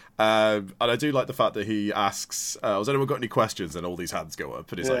do. And I do like the fact that he asks, has anyone got any questions? And all these hands go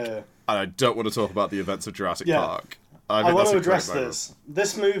up. And he's like, and I don't want to talk about the events of Jurassic Park. I want to address this.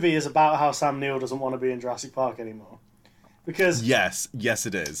 This movie is about how Sam Neill doesn't want to be in Jurassic Park anymore. Because... Yes,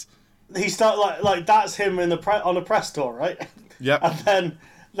 it is. He started, like that's him in on a press tour, right? Yep. And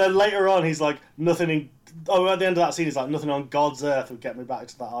then later on, he's like, at the end of that scene, he's like, nothing on God's earth would get me back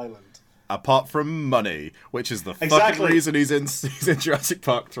to that island. Apart from money, which is the fucking reason he's in Jurassic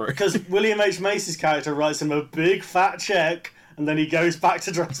Park 3. Because William H. Macy's character writes him a big fat check, and then he goes back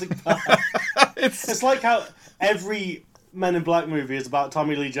to Jurassic Park. It's like how every Men in Black movie is about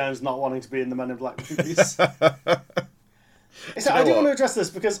Tommy Lee Jones not wanting to be in the Men in Black movies. I do want to address this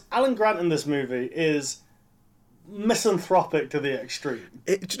because Alan Grant in this movie is misanthropic to the extreme.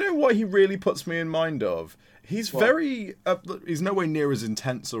 Do you know what he really puts me in mind of? He's very... he's nowhere near as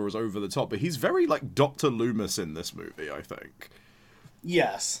intense or as over the top, but he's very like Dr. Loomis in this movie, I think.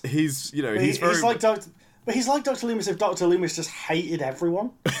 Yes. He's very... He's like Dr. But he's like Dr. Loomis if Dr. Loomis just hated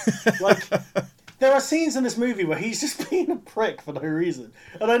everyone. Like, there are scenes in this movie where he's just being a prick for no reason.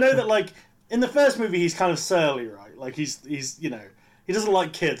 And I know that, like, in the first movie he's kind of surly, right? Like, he's he doesn't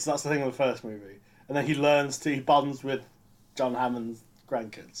like kids. That's the thing in the first movie. And then he bonds with John Hammond's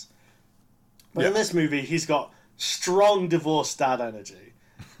grandkids. But in this movie, he's got strong divorced dad energy.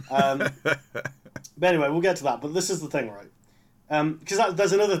 But anyway, we'll get to that. But this is the thing, right? Because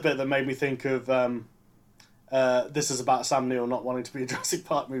there's another bit that made me think of this is about Sam Neill not wanting to be in Jurassic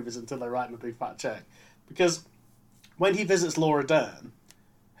Park movies until they write him a big fat check. Because when he visits Laura Dern,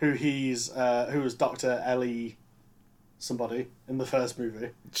 who was Dr. Ellie somebody in the first movie.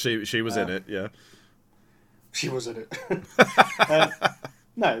 She was in it, yeah. She was in it.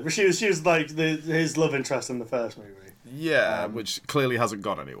 No, but she was like his love interest in the first movie. Yeah, which clearly hasn't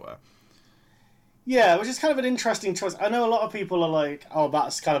gone anywhere. Yeah, which is kind of an interesting choice. I know a lot of people are like, "Oh,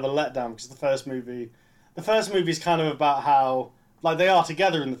 that's kind of a letdown," because the first movie is kind of about how like they are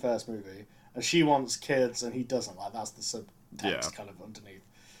together in the first movie, and she wants kids and he doesn't. Like that's the subtext kind of underneath.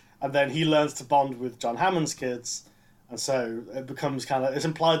 And then he learns to bond with John Hammond's kids, and so it becomes it's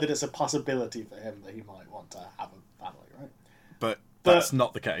implied that it's a possibility for him that he might want to have a family, right? But that's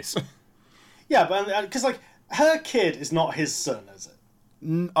not the case. Yeah, but because like her kid is not his son, is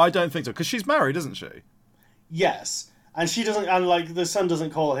it? I don't think so, because she's married, isn't she? Yes, and she doesn't, and like the son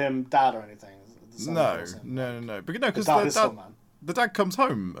doesn't call him dad or anything. No, because the dad comes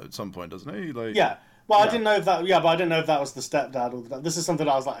home at some point, doesn't he? Like, yeah. Well, I didn't know if that. Yeah, but I didn't know if that was the stepdad or the dad. This is something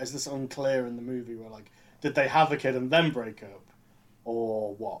I was like, is this unclear in the movie? Where like, did they have a kid and then break up,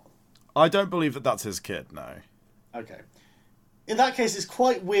 or what? I don't believe that that's his kid. No. Okay. In that case, it's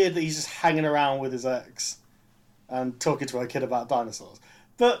quite weird that he's just hanging around with his ex and talking to her kid about dinosaurs.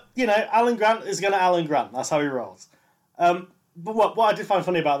 But, Alan Grant is going to Alan Grant. That's how he rolls. But what I did find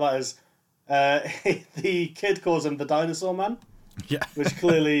funny about that is the kid calls him the Dinosaur Man. Yeah. Which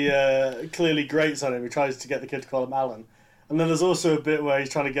clearly grates on him. He tries to get the kid to call him Alan. And then there's also a bit where he's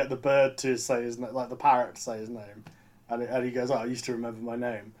trying to get the bird to say his name, like the parrot to say his name. And he goes, I used to remember my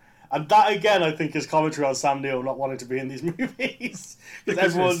name. And that, again, I think is commentary on Sam Neill not wanting to be in these movies.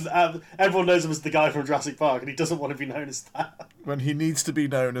 Because everyone knows him as the guy from Jurassic Park, and he doesn't want to be known as that. When he needs to be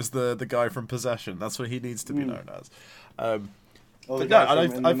known as the guy from Possession. That's what he needs to be known as. Or the guy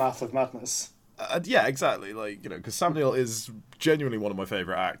from In the Mouth of Madness. Yeah, exactly. Like, because Sam Neill is genuinely one of my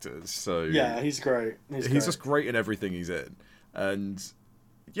favourite actors. So yeah, he's great. He's just great in everything he's in. And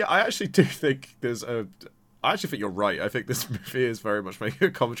yeah, I actually do think I actually think you're right. I think this movie is very much making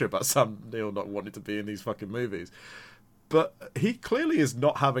a commentary about Sam Neill not wanting to be in these fucking movies. But he clearly is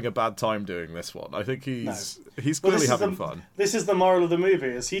not having a bad time doing this one. I think he's clearly having fun. This is the moral of the movie: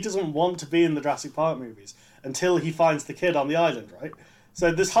 is he doesn't want to be in the Jurassic Park movies until he finds the kid on the island, right?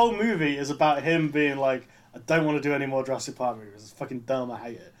 So this whole movie is about him being like, I don't want to do any more Jurassic Park movies. It's fucking dumb. I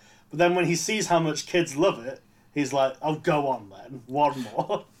hate it. But then when he sees how much kids love it, he's like, "Oh, go on then, one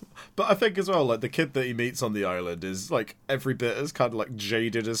more." But I think as well, like the kid that he meets on the island is like every bit as kind of like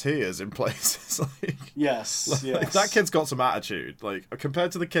jaded as he is in places. Like, yes, like, that kid's got some attitude. Like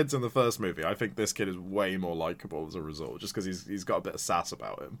compared to the kids in the first movie, I think this kid is way more likable as a result, just because he's got a bit of sass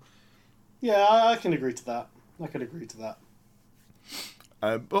about him. Yeah, I can agree to that.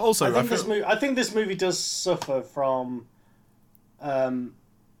 But also, I think this movie does suffer from. I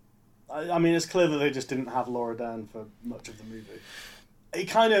mean, it's clear that they just didn't have Laura Dern for much of the movie. It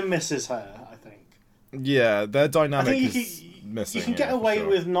kind of misses her, I think. Yeah, their dynamic is missing. You can get away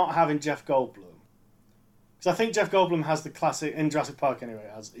with not having Jeff Goldblum. Because I think Jeff Goldblum has the classic, in Jurassic Park anyway,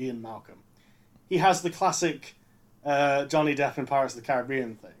 as Ian Malcolm. He has the classic Johnny Depp in Pirates of the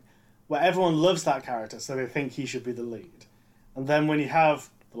Caribbean thing, where everyone loves that character, so they think he should be the lead. And then when you have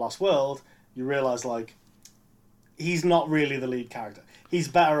The Lost World, you realise, like, he's not really the lead character. He's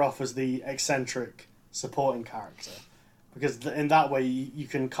better off as the eccentric supporting character. Because in that way, you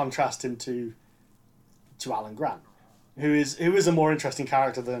can contrast him to Alan Grant, who is a more interesting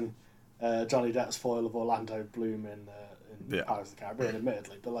character than Johnny Depp's foil of Orlando Bloom in Pirates of the Caribbean,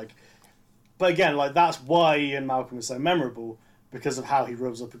 admittedly. But again, like that's why Ian Malcolm is so memorable, because of how he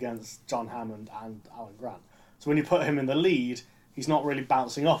rubs up against John Hammond and Alan Grant. So when you put him in the lead, he's not really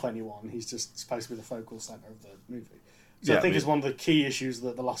bouncing off anyone. He's just supposed to be the focal centre of the movie. So I think it's one of the key issues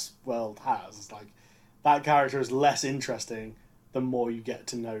that The Lost World has. It's like that character is less interesting the more you get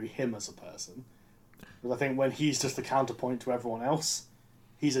to know him as a person. Because I think when he's just the counterpoint to everyone else,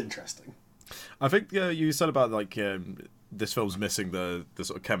 he's interesting. I think you said about like this film's missing the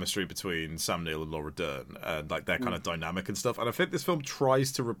sort of chemistry between Sam Neill and Laura Dern and like their kind of dynamic and stuff. And I think this film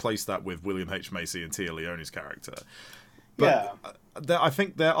tries to replace that with William H. Macy and Tia Leone's character. But I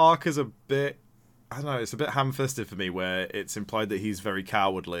think their arc is a bit, I don't know, it's a bit ham-fisted for me, where it's implied that he's very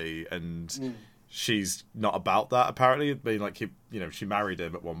cowardly and she's not about that, apparently. Being like, she married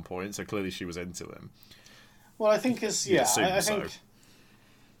him at one point, so clearly she was into him. Well, I think it's, I think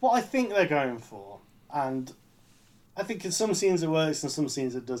what I think they're going for, and I think in some scenes it works and some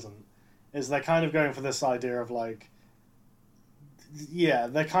scenes it doesn't, is they're kind of going for this idea of like,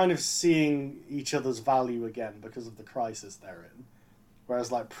 they're kind of seeing each other's value again because of the crisis they're in.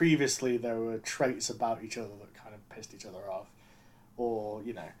 Whereas, like, previously there were traits about each other that kind of pissed each other off. Or,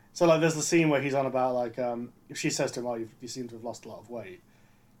 So, like, there's the scene where he's on about, like, if she says to him, "Oh, you seem to have lost a lot of weight."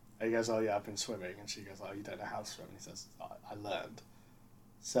 And he goes, "Oh, yeah, I've been swimming." And she goes, "Oh, you don't know how to swim." And he says, I learned.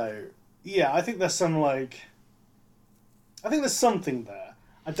 So, I think there's some, like... I think there's something there.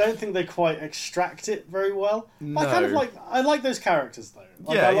 I don't think they quite extract it very well. No. I like those characters, though.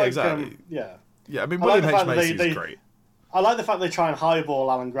 Like, exactly. Yeah, I mean, William H. Macy is great. I like the fact they try and highball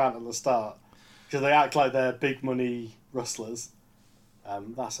Alan Grant at the start, because they act like they're big money rustlers.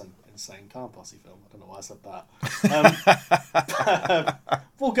 That's an insane car posse film. I don't know why I said that.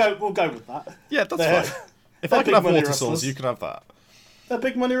 We'll go with that. Yeah, that's fine. If I can have water source, you can have that. They're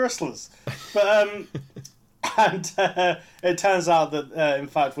big money rustlers. But and it turns out that in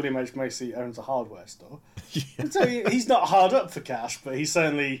fact William H. Macy owns a hardware store. So he's not hard up for cash, but he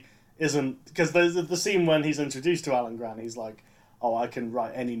certainly isn't, because there's the scene when he's introduced to Alan Grant, he's like, "Oh, I can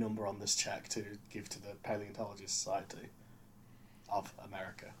write any number on this check to give to the Paleontology Society of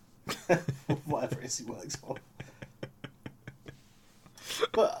America." Whatever it is he works for.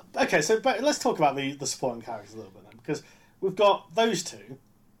 But, okay, but let's talk about the supporting characters a little bit then, because we've got those two,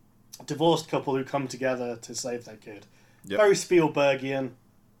 a divorced couple who come together to save their kid. Yep. Very Spielbergian.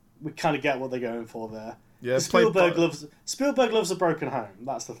 We kind of get what they're going for there. Yeah, Spielberg loves a broken home.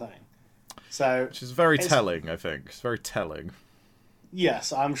 That's the thing. So, which is very telling, I think. It's very telling.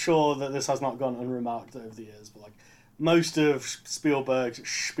 Yes, I'm sure that this has not gone unremarked over the years, but like most of Spielberg's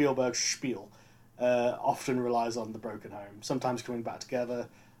spiel often relies on the broken home. Sometimes coming back together,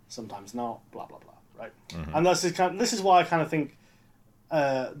 sometimes not. Blah blah blah. Right, and this is why I kind of think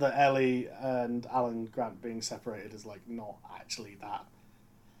that Ellie and Alan Grant being separated is like not actually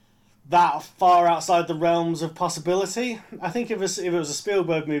that far outside the realms of possibility. I think if it was a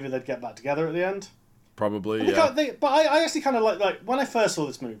Spielberg movie, they'd get back together at the end. Probably, but I actually kind of like when I first saw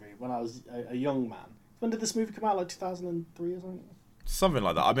this movie when I was a young man. When did this movie come out? Like 2003 or something? Something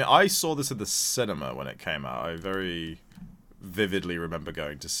like that. I mean, I saw this at the cinema when it came out. I very vividly remember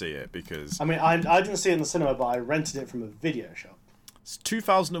going to see it because... I mean, I didn't see it in the cinema, but I rented it from a video shop. It's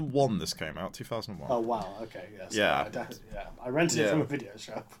 2001 this came out, 2001. Oh, wow, okay, yes. Yeah. I rented it from a video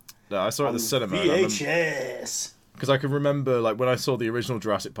shop. No, I saw it at the cinema. VHS! Because I can remember, like, when I saw the original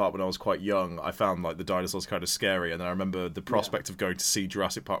Jurassic Park when I was quite young, I found, like, the dinosaurs kind of scary, and then I remember the prospect of going to see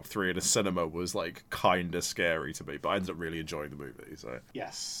Jurassic Park 3 in a cinema was, like, kind of scary to me, but I ended up really enjoying the movie, so...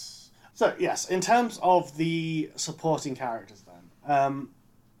 Yes. So, yes, in terms of the supporting characters, then,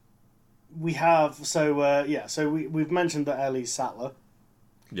 we have... we've mentioned that Ellie Sattler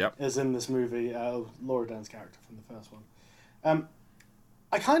is in this movie, Laura Dern's character from the first one.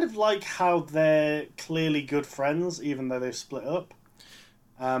 I kind of like how they're clearly good friends, even though they've split up.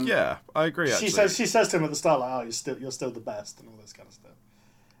 Yeah, I agree. Actually, she says to him at the start, like, "Oh, you're still the best," and all this kind of stuff.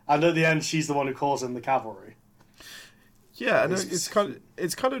 And at the end, she's the one who calls in the cavalry. Yeah, and it's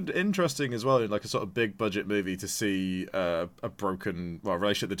kind of interesting as well in like a sort of big budget movie to see a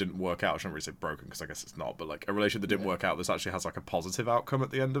relationship that didn't work out. I shouldn't really say broken because I guess it's not, but like a relationship that didn't work out. This actually has like a positive outcome at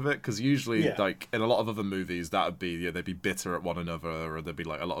the end of it, because usually like in a lot of other movies that would be they'd be bitter at one another, or there'd be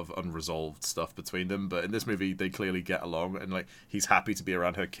like a lot of unresolved stuff between them. But in this movie, they clearly get along, and like he's happy to be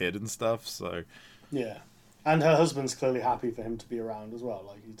around her kid and stuff. So yeah. And her husband's clearly happy for him to be around as well.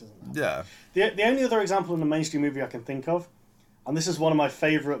 Like, he doesn't. The only other example in a mainstream movie I can think of, and this is one of my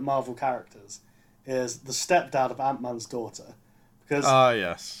favourite Marvel characters, is the stepdad of Ant-Man's daughter. Because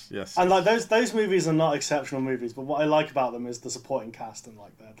yes. And like those movies are not exceptional movies, but what I like about them is the supporting cast and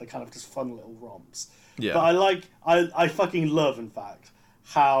like they're kind of just fun little romps. Yeah. But I fucking love, in fact,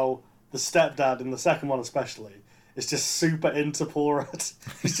 how the stepdad in the second one especially is just super into Paul Rudd.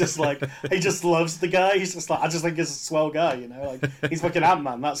 He's just like, he just loves the guy. He's just like, I just think he's a swell guy, you know? Like, he's fucking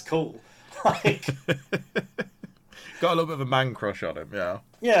Ant-Man, that's cool. Like, got a little bit of a man crush on him, yeah.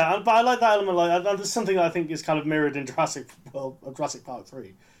 Yeah, but I like that element. Like, there's something that I think is kind of mirrored in Jurassic Park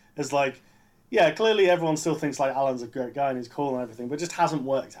 3. It's like, yeah, clearly everyone still thinks like Alan's a great guy and he's cool and everything, but it just hasn't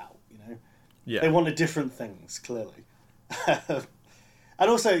worked out, you know? Yeah. They wanted different things, clearly. And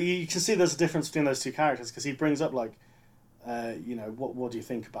also, you can see there's a difference between those two characters, because he brings up, like, you know, what do you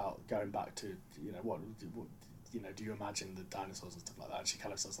think about going back to, you know, what you know, do you imagine the dinosaurs and stuff like that? And she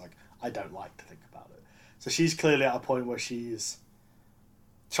kind of says, like, I don't like to think about it. So she's clearly at a point where she's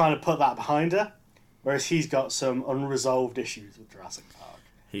trying to put that behind her, whereas he's got some unresolved issues with Jurassic Park.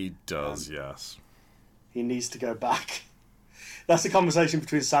 He does, yes. He needs to go back. That's the conversation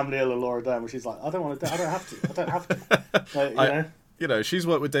between Sam Neill and Laura Dern, where she's like, I don't have to. Like, you know? You know, she's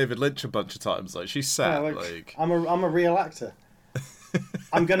worked with David Lynch a bunch of times. Like, she's sad. Yeah, like, I'm a real actor.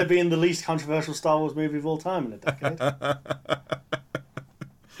 I'm going to be in the least controversial Star Wars movie of all time in a decade.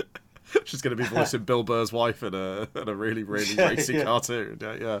 She's going to be voicing Bill Burr's wife in a really, really racy cartoon.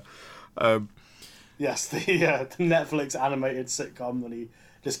 Yeah. Yes, the Netflix animated sitcom, and he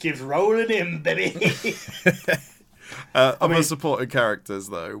just keeps rolling in, baby. Other supporting characters,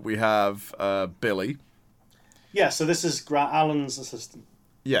 though, we have Billy. Yeah, so this is Alan's assistant.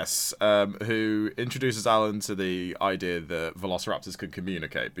 Yes, who introduces Alan to the idea that velociraptors can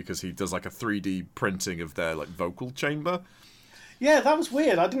communicate, because he does like a 3D printing of their like vocal chamber. Yeah, that was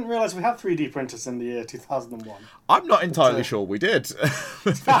weird. I didn't realise we had 3D printers in the year 2001. I'm not entirely sure we did.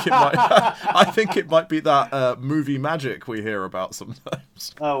 I think it might be that movie magic we hear about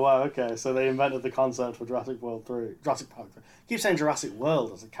sometimes. Oh, wow, okay. So they invented the concept for Jurassic Park 3. I keep saying Jurassic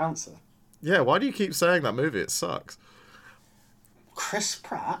World as a cancer. Yeah, why do you keep saying that movie? It sucks. Chris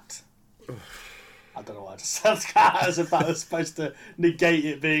Pratt? I don't know why I just said that, as if that was supposed to negate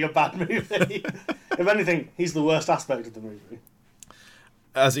it being a bad movie. If anything, he's the worst aspect of the movie.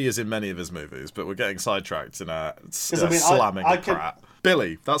 As he is in many of his movies, but we're getting sidetracked in slamming Pratt.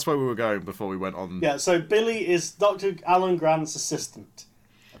 Billy, that's where we were going before we went on. Yeah, so Billy is Dr. Alan Grant's assistant,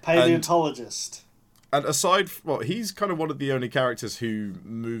 a paleontologist. And aside, he's kind of one of the only characters who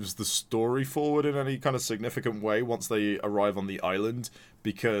moves the story forward in any kind of significant way once they arrive on the island,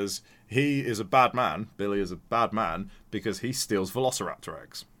 because he is a bad man. Billy is a bad man because he steals velociraptor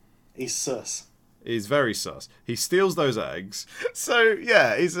eggs. He's sus. He's very sus. He steals those eggs. So,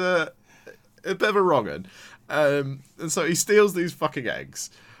 yeah, he's a bit of a wrong'un. And so he steals these fucking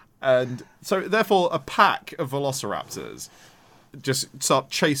eggs. And so, therefore, a pack of velociraptors just start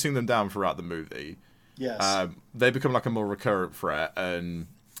chasing them down throughout the movie. Yes. They become like a more recurrent threat, and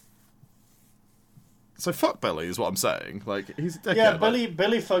so fuck Billy is what I'm saying. Like, he's a dickhead. Yeah,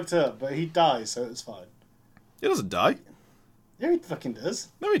 Billy fucked up, but he dies, so it's fine. He doesn't die. Yeah, he fucking does.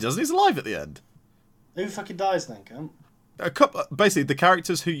 No, he doesn't. He's alive at the end. Who fucking dies then, cunt? Basically, the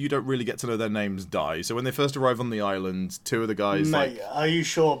characters who you don't really get to know their names die. So when they first arrive on the island, two of the guys Mate, are you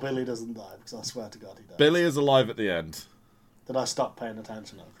sure Billy doesn't die? Because I swear to God he dies. Billy is alive at the end. Did I stop paying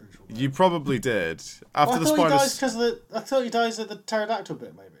attention at a crucial point? You probably did. After the I thought he dies at the pterodactyl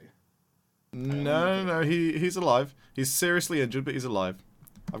bit, maybe. No. He's alive. He's seriously injured, but he's alive.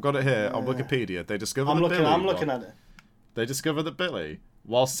 I've got it here on Wikipedia. They discovered that Billy. I'm looking at it. They discover that Billy,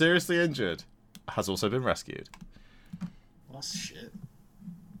 while seriously injured, has also been rescued. Well, that's shit.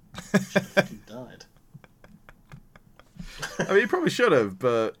 He died. I mean, he probably should have,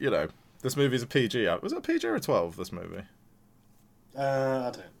 but this movie's a PG. Was it a PG or a 12? This movie?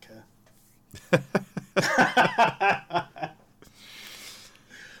 I don't care.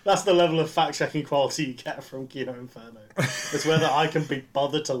 That's the level of fact-checking quality you get from Kino Inferno. It's whether I can be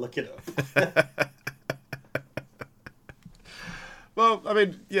bothered to look it up. Well, I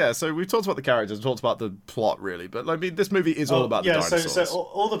mean, yeah, so we've talked about the characters, talked about the plot, really, but, I mean, this movie is all about the dinosaurs. So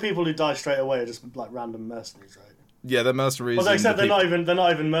all the people who die straight away are just, like, random mercenaries, right? Yeah, they're mercenaries. Well, except they're not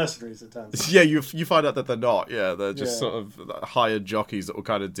even mercenaries, it turns out. Yeah, you find out that they're not, they're just sort of hired jockeys that will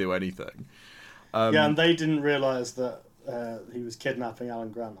kind of do anything. And they didn't realise that he was kidnapping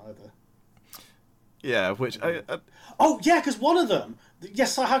Alan Grant either. Yeah, which... Oh, yeah, because one of them...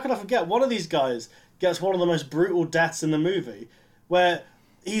 Yes, how could I forget? One of these guys gets one of the most brutal deaths in the movie, where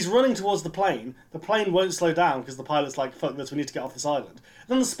he's running towards the plane won't slow down because the pilot's like, fuck this, we need to get off this island. And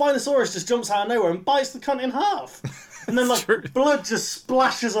then the Spinosaurus just jumps out of nowhere and bites the cunt in half. And then, blood just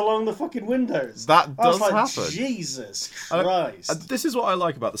splashes along the fucking windows. That does happen. Jesus Christ. This is what I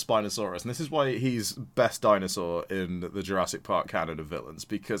like about the Spinosaurus, and this is why he's best dinosaur in the Jurassic Park canon of villains,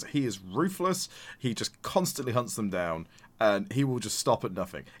 because he is ruthless, he just constantly hunts them down, and he will just stop at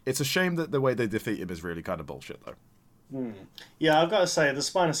nothing. It's a shame that the way they defeat him is really kind of bullshit, though. Yeah, I've got to say, the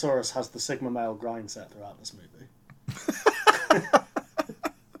Spinosaurus has the Sigma male grind set throughout this movie.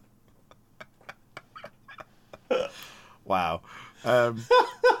 Wow.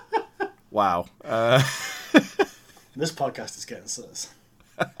 Wow. This podcast is getting sus.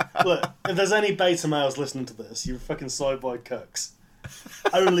 Look, if there's any beta males listening to this, you're fucking soy boy cooks.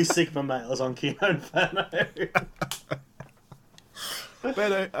 Only Sigma males on Kino Inferno.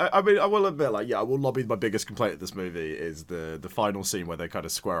 But I mean, I will admit, I will lobby my biggest complaint of this movie is the final scene where they kind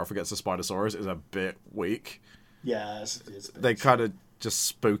of square off against the Spinosaurus is a bit weak. Yeah, it's a bit they kind of just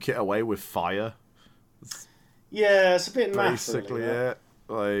spook it away with fire. Yeah, it's a bit naff, basically really,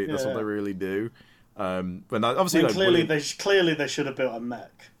 it. That's what they really do. When clearly they should have built a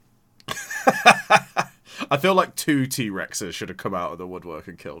mech. I feel like 2 T-Rexes should have come out of the woodwork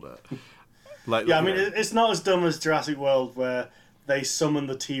and killed it. I mean, it's not as dumb as Jurassic World where they summon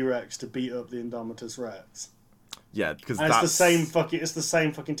the T-Rex to beat up the Indominus Rex. Yeah, because it's the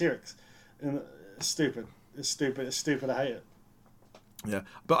same fucking T-Rex. It's stupid. It's stupid. I hate it. Yeah,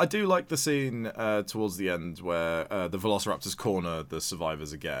 but I do like the scene towards the end where the Velociraptors corner the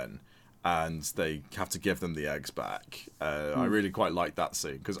survivors again, and they have to give them the eggs back. I really quite like that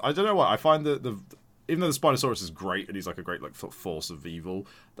scene because I don't know why I find that even though the Spinosaurus is great and he's like a great force of evil,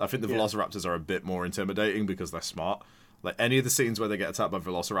 I think the Velociraptors are a bit more intimidating because they're smart. Like any of the scenes where they get attacked by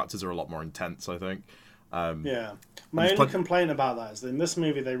Velociraptors are a lot more intense, I think. My only complaint about that is that in this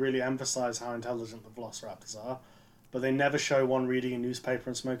movie they really emphasise how intelligent the Velociraptors are, but they never show one reading a newspaper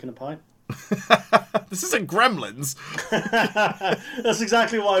and smoking a pipe. This isn't Gremlins. That's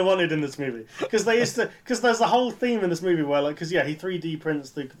exactly what I wanted in this movie. Because there's the whole theme in this movie where, he 3D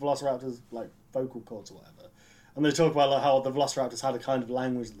prints the Velociraptors, vocal cords or whatever. And they talk about how the Velociraptors had a kind of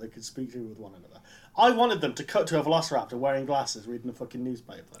language that they could speak to with one another. I wanted them to cut to a Velociraptor wearing glasses, reading a fucking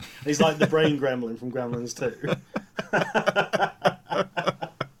newspaper. He's like the brain gremlin from Gremlins 2.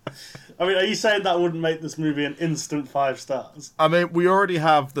 I mean, are you saying that wouldn't make this movie an instant 5 stars? I mean, we already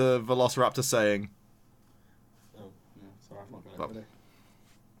have the Velociraptor saying... Oh, yeah, sorry, I've not got it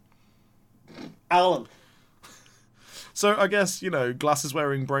ready. Alan. So, I guess,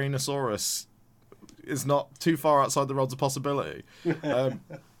 glasses-wearing Brainosaurus is not too far outside the realms of possibility.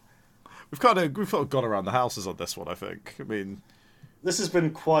 We've kind of gone around the houses on this one, I think. I mean... This has been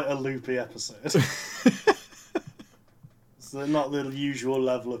quite a loopy episode. So not the usual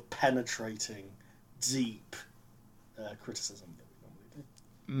level of penetrating, deep criticism that we normally do.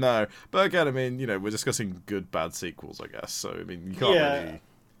 No, but again, I mean, we're discussing good, bad sequels, I guess. So I mean, you can't really.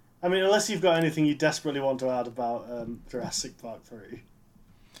 I mean, unless you've got anything you desperately want to add about Jurassic Park 3.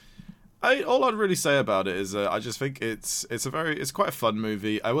 All I'd really say about it is I just think it's quite a fun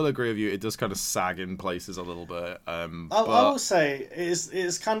movie. I will agree with you; it does kind of sag in places a little bit. I will say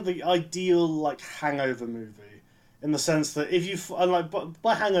it's kind of the ideal hangover movie. In the sense that if you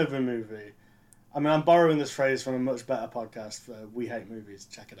by hangover movie, I mean I'm borrowing this phrase from a much better podcast, We Hate Movies.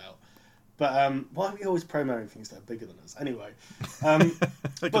 Check it out. But why are we always promoting things that are bigger than us? Anyway,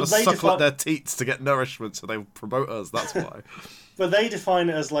 They're going to suckle at their teats to get nourishment, so they promote us. That's why. But they define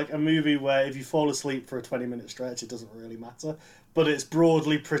it as like a movie where if you fall asleep for a 20-minute stretch, it doesn't really matter. But it's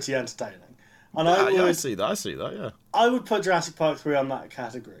broadly pretty entertaining. And I see that. Yeah. I would put Jurassic Park 3 on that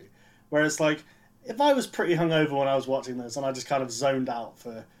category, where it's like, if I was pretty hungover when I was watching this and I just kind of zoned out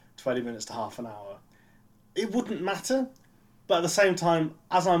for 20 minutes to half an hour, it wouldn't matter. But at the same time,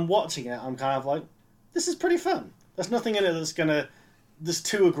 as I'm watching it, I'm kind of like, this is pretty fun. There's nothing in it that's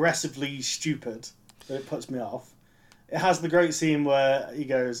too aggressively stupid that it puts me off. It has the great scene where he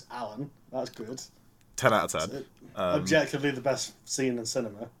goes, Alan, that's good. 10 out of 10. Objectively the best scene in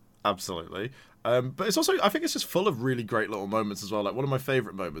cinema. Absolutely. But it's also, I think it's just full of really great little moments as well. Like, one of my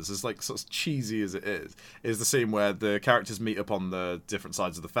favourite moments is, like, sort of cheesy as it is the scene where the characters meet up on the different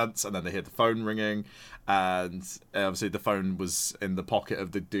sides of the fence and then they hear the phone ringing, and obviously the phone was in the pocket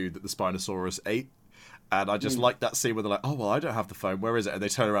of the dude that the Spinosaurus ate. And I just like that scene where they're like, oh, well, I don't have the phone, where is it? And they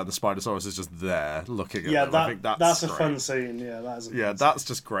turn around, the Spinosaurus is just there looking at them. I think that's a great. fun scene. Yeah, that's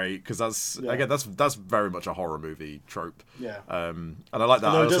just great, because again, that's very much a horror movie trope. Yeah. And I like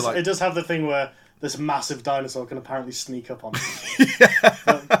that. It does have the thing where this massive dinosaur can apparently sneak up on you.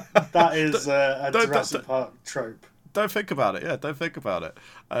 That is a Jurassic Park trope. Don't think about it. Yeah, don't think about it.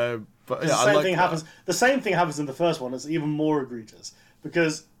 But yeah, the same thing happens. The same thing happens in the first one. It's even more egregious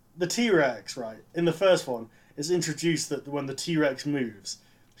because the T-Rex, right, in the first one, it's introduced that when the T-Rex moves,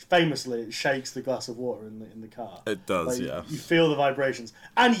 famously, it shakes the glass of water in the car. It does, like, yeah. You feel the vibrations.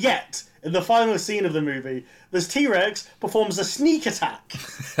 And yet, in the final scene of the movie, this T-Rex performs a sneak attack.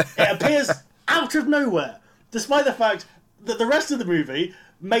 It appears out of nowhere, despite the fact that the rest of the movie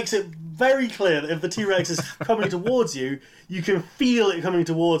makes it very clear that if the T-Rex is coming towards you, you can feel it coming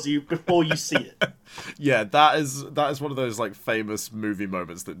towards you before you see it. Yeah, that is one of those like famous movie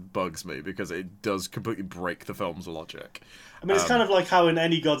moments that bugs me because it does completely break the film's logic. I mean, it's kind of like how in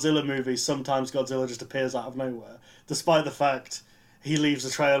any Godzilla movie, sometimes Godzilla just appears out of nowhere, despite the fact he leaves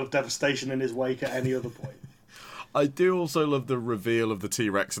a trail of devastation in his wake at any other point. I do also love the reveal of the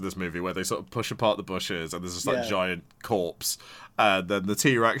T-Rex in this movie, where they sort of push apart the bushes and there's this like giant corpse, and then the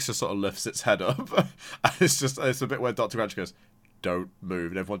T-Rex just sort of lifts its head up, and it's a bit where Dr. Grant goes, "Don't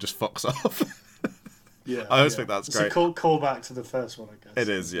move," and everyone just fucks off. Yeah, I always think that's great. It's a callback to the first one, I guess. It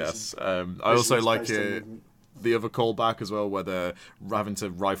is, yes. I also like the other callback as well, where they're having to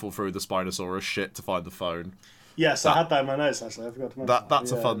rifle through the Spinosaurus shit to find the phone. Yes, I had that in my notes, actually. I forgot to mention that.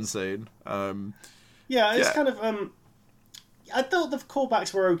 That's a fun scene. Yeah, it's kind of... I thought the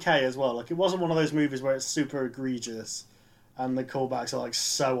callbacks were okay as well. Like, it wasn't one of those movies where it's super egregious and the callbacks are, like,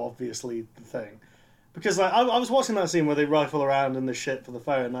 so obviously the thing. Because, like, I was watching that scene where they rifle around in the shit for the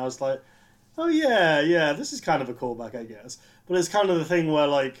phone, and I was like, oh, yeah, this is kind of a callback, I guess. But it's kind of the thing where,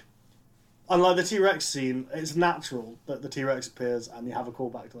 like, unlike the T-Rex scene, it's natural that the T-Rex appears and you have a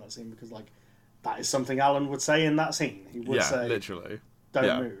callback to that scene because, like, that is something Alan would say in that scene. He would say, literally.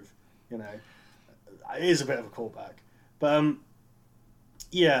 Don't move, you know. It is a bit of a callback. But,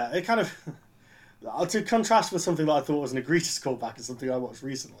 yeah, it kind of... to contrast with something that I thought was an egregious callback and something I watched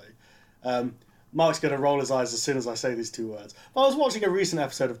recently, Mark's going to roll his eyes as soon as I say these two words. But I was watching a recent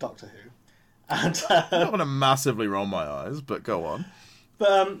episode of Doctor Who, and... I'm not going to massively roll my eyes, but go on.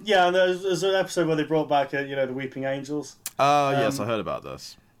 But, yeah, there's an episode where they brought back, the Weeping Angels. Oh, yes, I heard about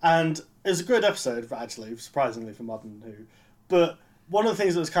this. And it was a good episode, actually, surprisingly, for Modern Who. But one of the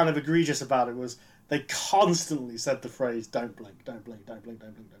things that was kind of egregious about it was they constantly said the phrase, don't blink, don't blink, don't blink,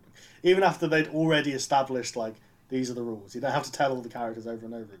 don't blink, don't blink. Even after they'd already established, like, these are the rules. You don't have to tell all the characters over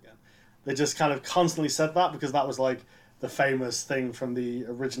and over again. They just kind of constantly said that because that was, like, the famous thing from the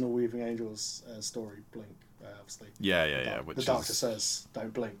original Weeping Angels story, Blink, obviously. Yeah. The Doctor says,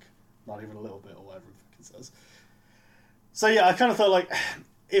 don't blink. Not even a little bit, or whatever it says. So, yeah, I kind of thought, like,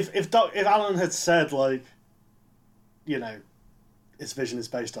 if Alan had said, like, its vision is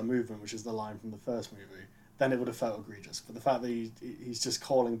based on movement, which is the line from the first movie, then it would have felt egregious. But the fact that he's just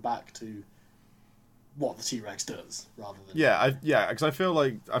calling back to what the T-Rex does, rather than... because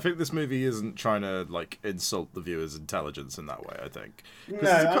I think this movie isn't trying to, like, insult the viewer's intelligence in that way, I think.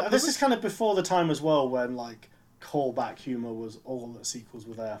 No, this is kind of before the time as well when, like, callback humour was all that sequels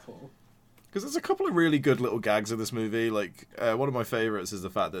were there for. Because there's a couple of really good little gags in this movie. Like, one of my favourites is the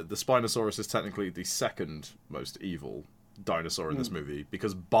fact that the Spinosaurus is technically the second most evil dinosaur in this movie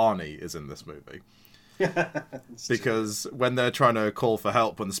because Barney is in this movie. Because when they're trying to call for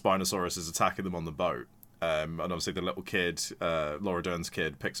help when the Spinosaurus is attacking them on the boat, and obviously the little kid, Laura Dern's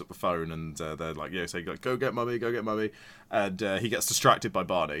kid, picks up the phone and they're like, say, go get mummy, and he gets distracted by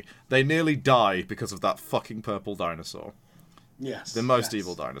Barney. They nearly die because of that fucking purple dinosaur. Yes. The most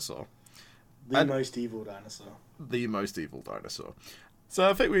evil dinosaur. The most evil dinosaur. The most evil dinosaur. So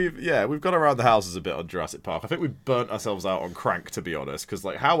I think we've gone around the houses a bit on Jurassic Park. I think we've burnt ourselves out on Crank, to be honest, because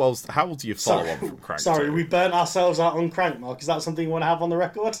like how do you follow on from Crank? Sorry, 2? we burnt ourselves out on Crank, Mark. Is that something you want to have on the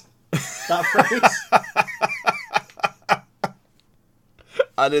record? That phrase?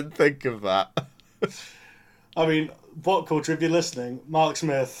 I didn't think of that. I mean, what culture, if you're listening, Mark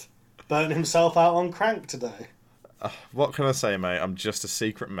Smith burnt himself out on Crank today. What can I say, mate? I'm just a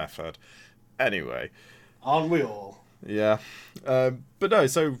secret meth head. Anyway. Aren't we all? Yeah. But no,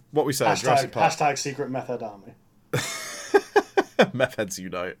 so what we said, Jurassic Park. Hashtag secret method army. Meth heads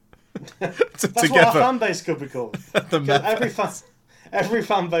unite. That's what our fan base could be called. Every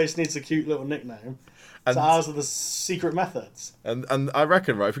fan base needs a cute little nickname. So ours are the secret methods. And I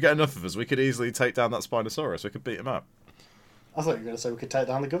reckon, right, if we get enough of us, we could easily take down that Spinosaurus. We could beat him up. I thought you were going to say we could take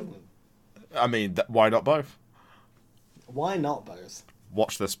down the government. I mean, why not both? Why not both?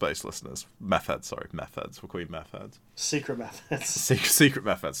 Watch this space, listeners. Meth heads. We're calling meth heads. Secret methods. Secret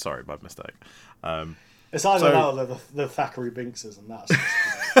meth heads. Sorry, my mistake. It's either that or the Thackeray Binkses, and that's...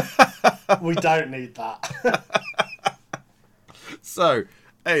 we don't need that. So,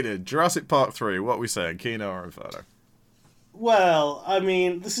 Aidan, Jurassic Park 3, what are we saying? Kino or Inferno? Well, I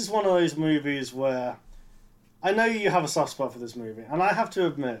mean, this is one of those movies where... I know you have a soft spot for this movie, and I have to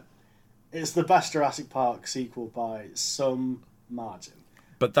admit, it's the best Jurassic Park sequel by some margin.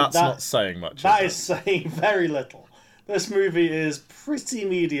 But that's not saying much. That is saying very little. This movie is pretty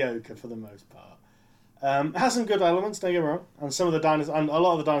mediocre for the most part. It has some good elements, don't get me wrong, and some of the dinosaurs, and a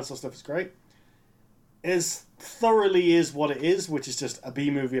lot of the dinosaur stuff is great. It thoroughly is what it is, which is just a B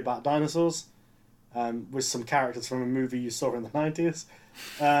movie about dinosaurs, with some characters from a movie you saw in the 90s.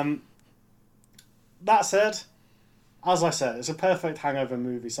 That said, as I said, it's a perfect hangover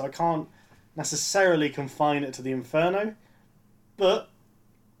movie, so I can't necessarily confine it to the Inferno, but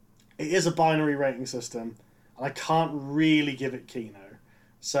it is a binary rating system, and I can't really give it Kino.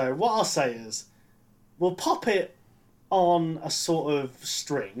 So what I'll say is, we'll pop it on a sort of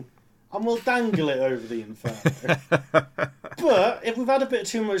string, and we'll dangle it over the Inferno. But if we've had a bit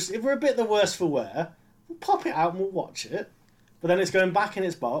too much, if we're a bit the worse for wear, we'll pop it out and we'll watch it. But then it's going back in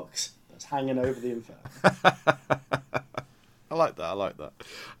its box that's hanging over the Inferno. I like that.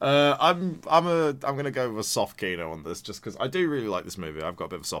 I'm gonna go with a soft Kino on this, just because I do really like this movie. I've got a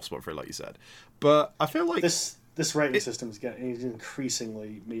bit of a soft spot for it, like you said. But I feel like this rating system is getting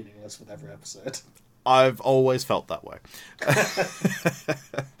increasingly meaningless with every episode. I've always felt that way.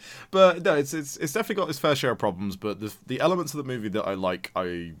 But no, it's definitely got its fair share of problems. But the elements of the movie that I like,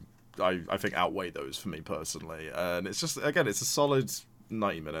 I think outweigh those for me personally. And it's just, again, it's a solid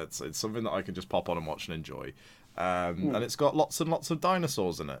 90 minutes. It's something that I can just pop on and watch and enjoy. And it's got lots and lots of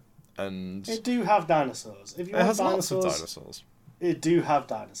dinosaurs in it. And it do have dinosaurs. If you it want has dinosaurs, lots of dinosaurs. It do have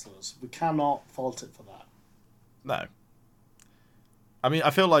dinosaurs. We cannot fault it for that. No. I mean, I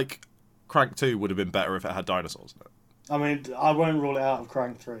feel like Crank 2 would have been better if it had dinosaurs in it. I mean, I won't rule it out of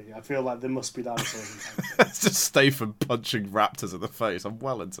Crank 3. I feel like there must be dinosaurs in Crank 3. It's just Statham punching raptors in the face. I'm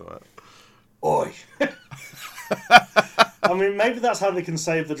well into it. Oi! I mean, maybe that's how they can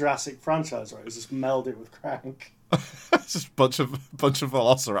save the Jurassic franchise, right? Is just meld it with Crank. It's just bunch of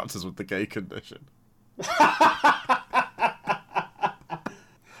velociraptors with the gay condition.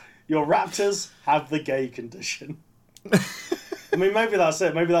 Your raptors have the gay condition. I mean, maybe that's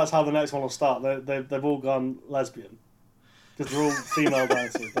it. Maybe that's how the next one will start. They've all gone lesbian. Because they're all female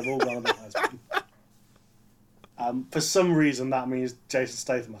dancers. They've all gone a bit lesbian. For some reason, that means Jason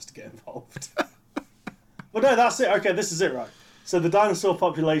Statham has to get involved. But no, that's it. Okay, this is it, right? So the dinosaur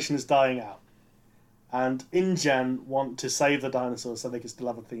population is dying out. And InGen want to save the dinosaurs so they can still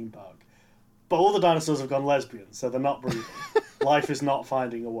have a theme park. But all the dinosaurs have gone lesbian, so they're not breeding. Life is not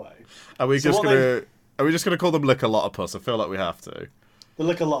finding a way. Are we just gonna call them Lick-a-Lot-a-Puss? I feel like we have to. The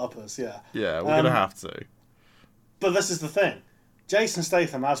Lick-a-Lot-a-Puss, yeah. Yeah, we're gonna have to. But this is the thing. Jason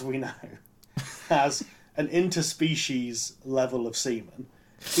Statham, as we know, has an interspecies level of semen.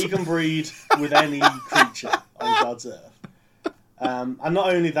 He can breed with any creature on God's earth. And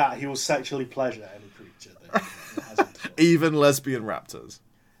not only that, he will sexually pleasure any creature that he has intercourse. Even lesbian raptors.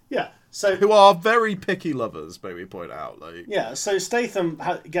 Yeah. So, who are very picky lovers, may we point out. Like, yeah, so Statham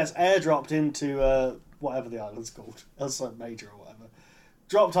gets airdropped into whatever the island's called, Elsa Major or whatever,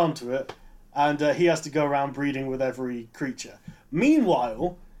 dropped onto it, and he has to go around breeding with every creature.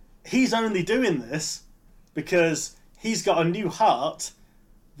 Meanwhile, he's only doing this because he's got a new heart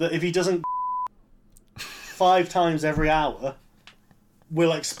that if he doesn't 5 times every hour,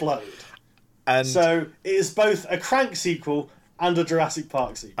 will explode. And so it is both a Crank sequel and a Jurassic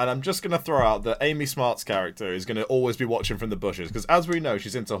Park sequel. And I'm just going to throw out that Amy Smart's character is going to always be watching from the bushes, because as we know,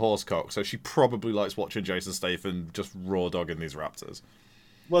 she's into horsecock, so she probably likes watching Jason Statham just raw dogging these raptors.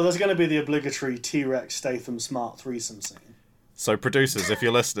 Well, there's going to be the obligatory T-Rex Statham Smart threesome scene. So producers, if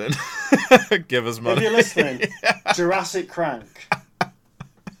you're listening, give us money. If you're listening, Jurassic Crank.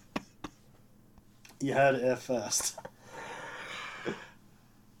 You heard it here first.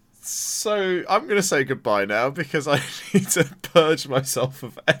 So I'm going to say goodbye now because I need to purge myself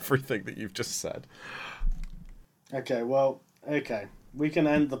of everything that you've just said. Okay. We can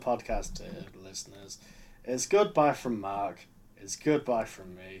end the podcast here, listeners. It's goodbye from Mark. It's goodbye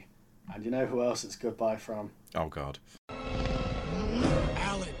from me. And you know who else it's goodbye from? Oh, God.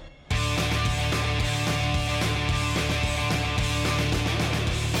 Alan.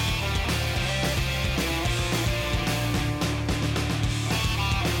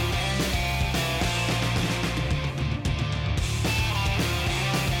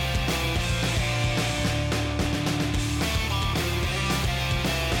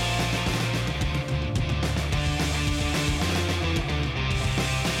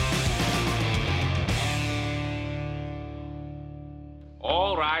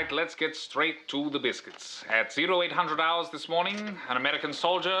 All right, let's get straight to the biscuits. At 0800 hours this morning, an American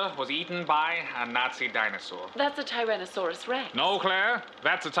soldier was eaten by a Nazi dinosaur. That's a Tyrannosaurus Rex. No, Claire,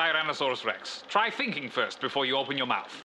 that's a Tyrannosaurus Rex. Try thinking first before you open your mouth.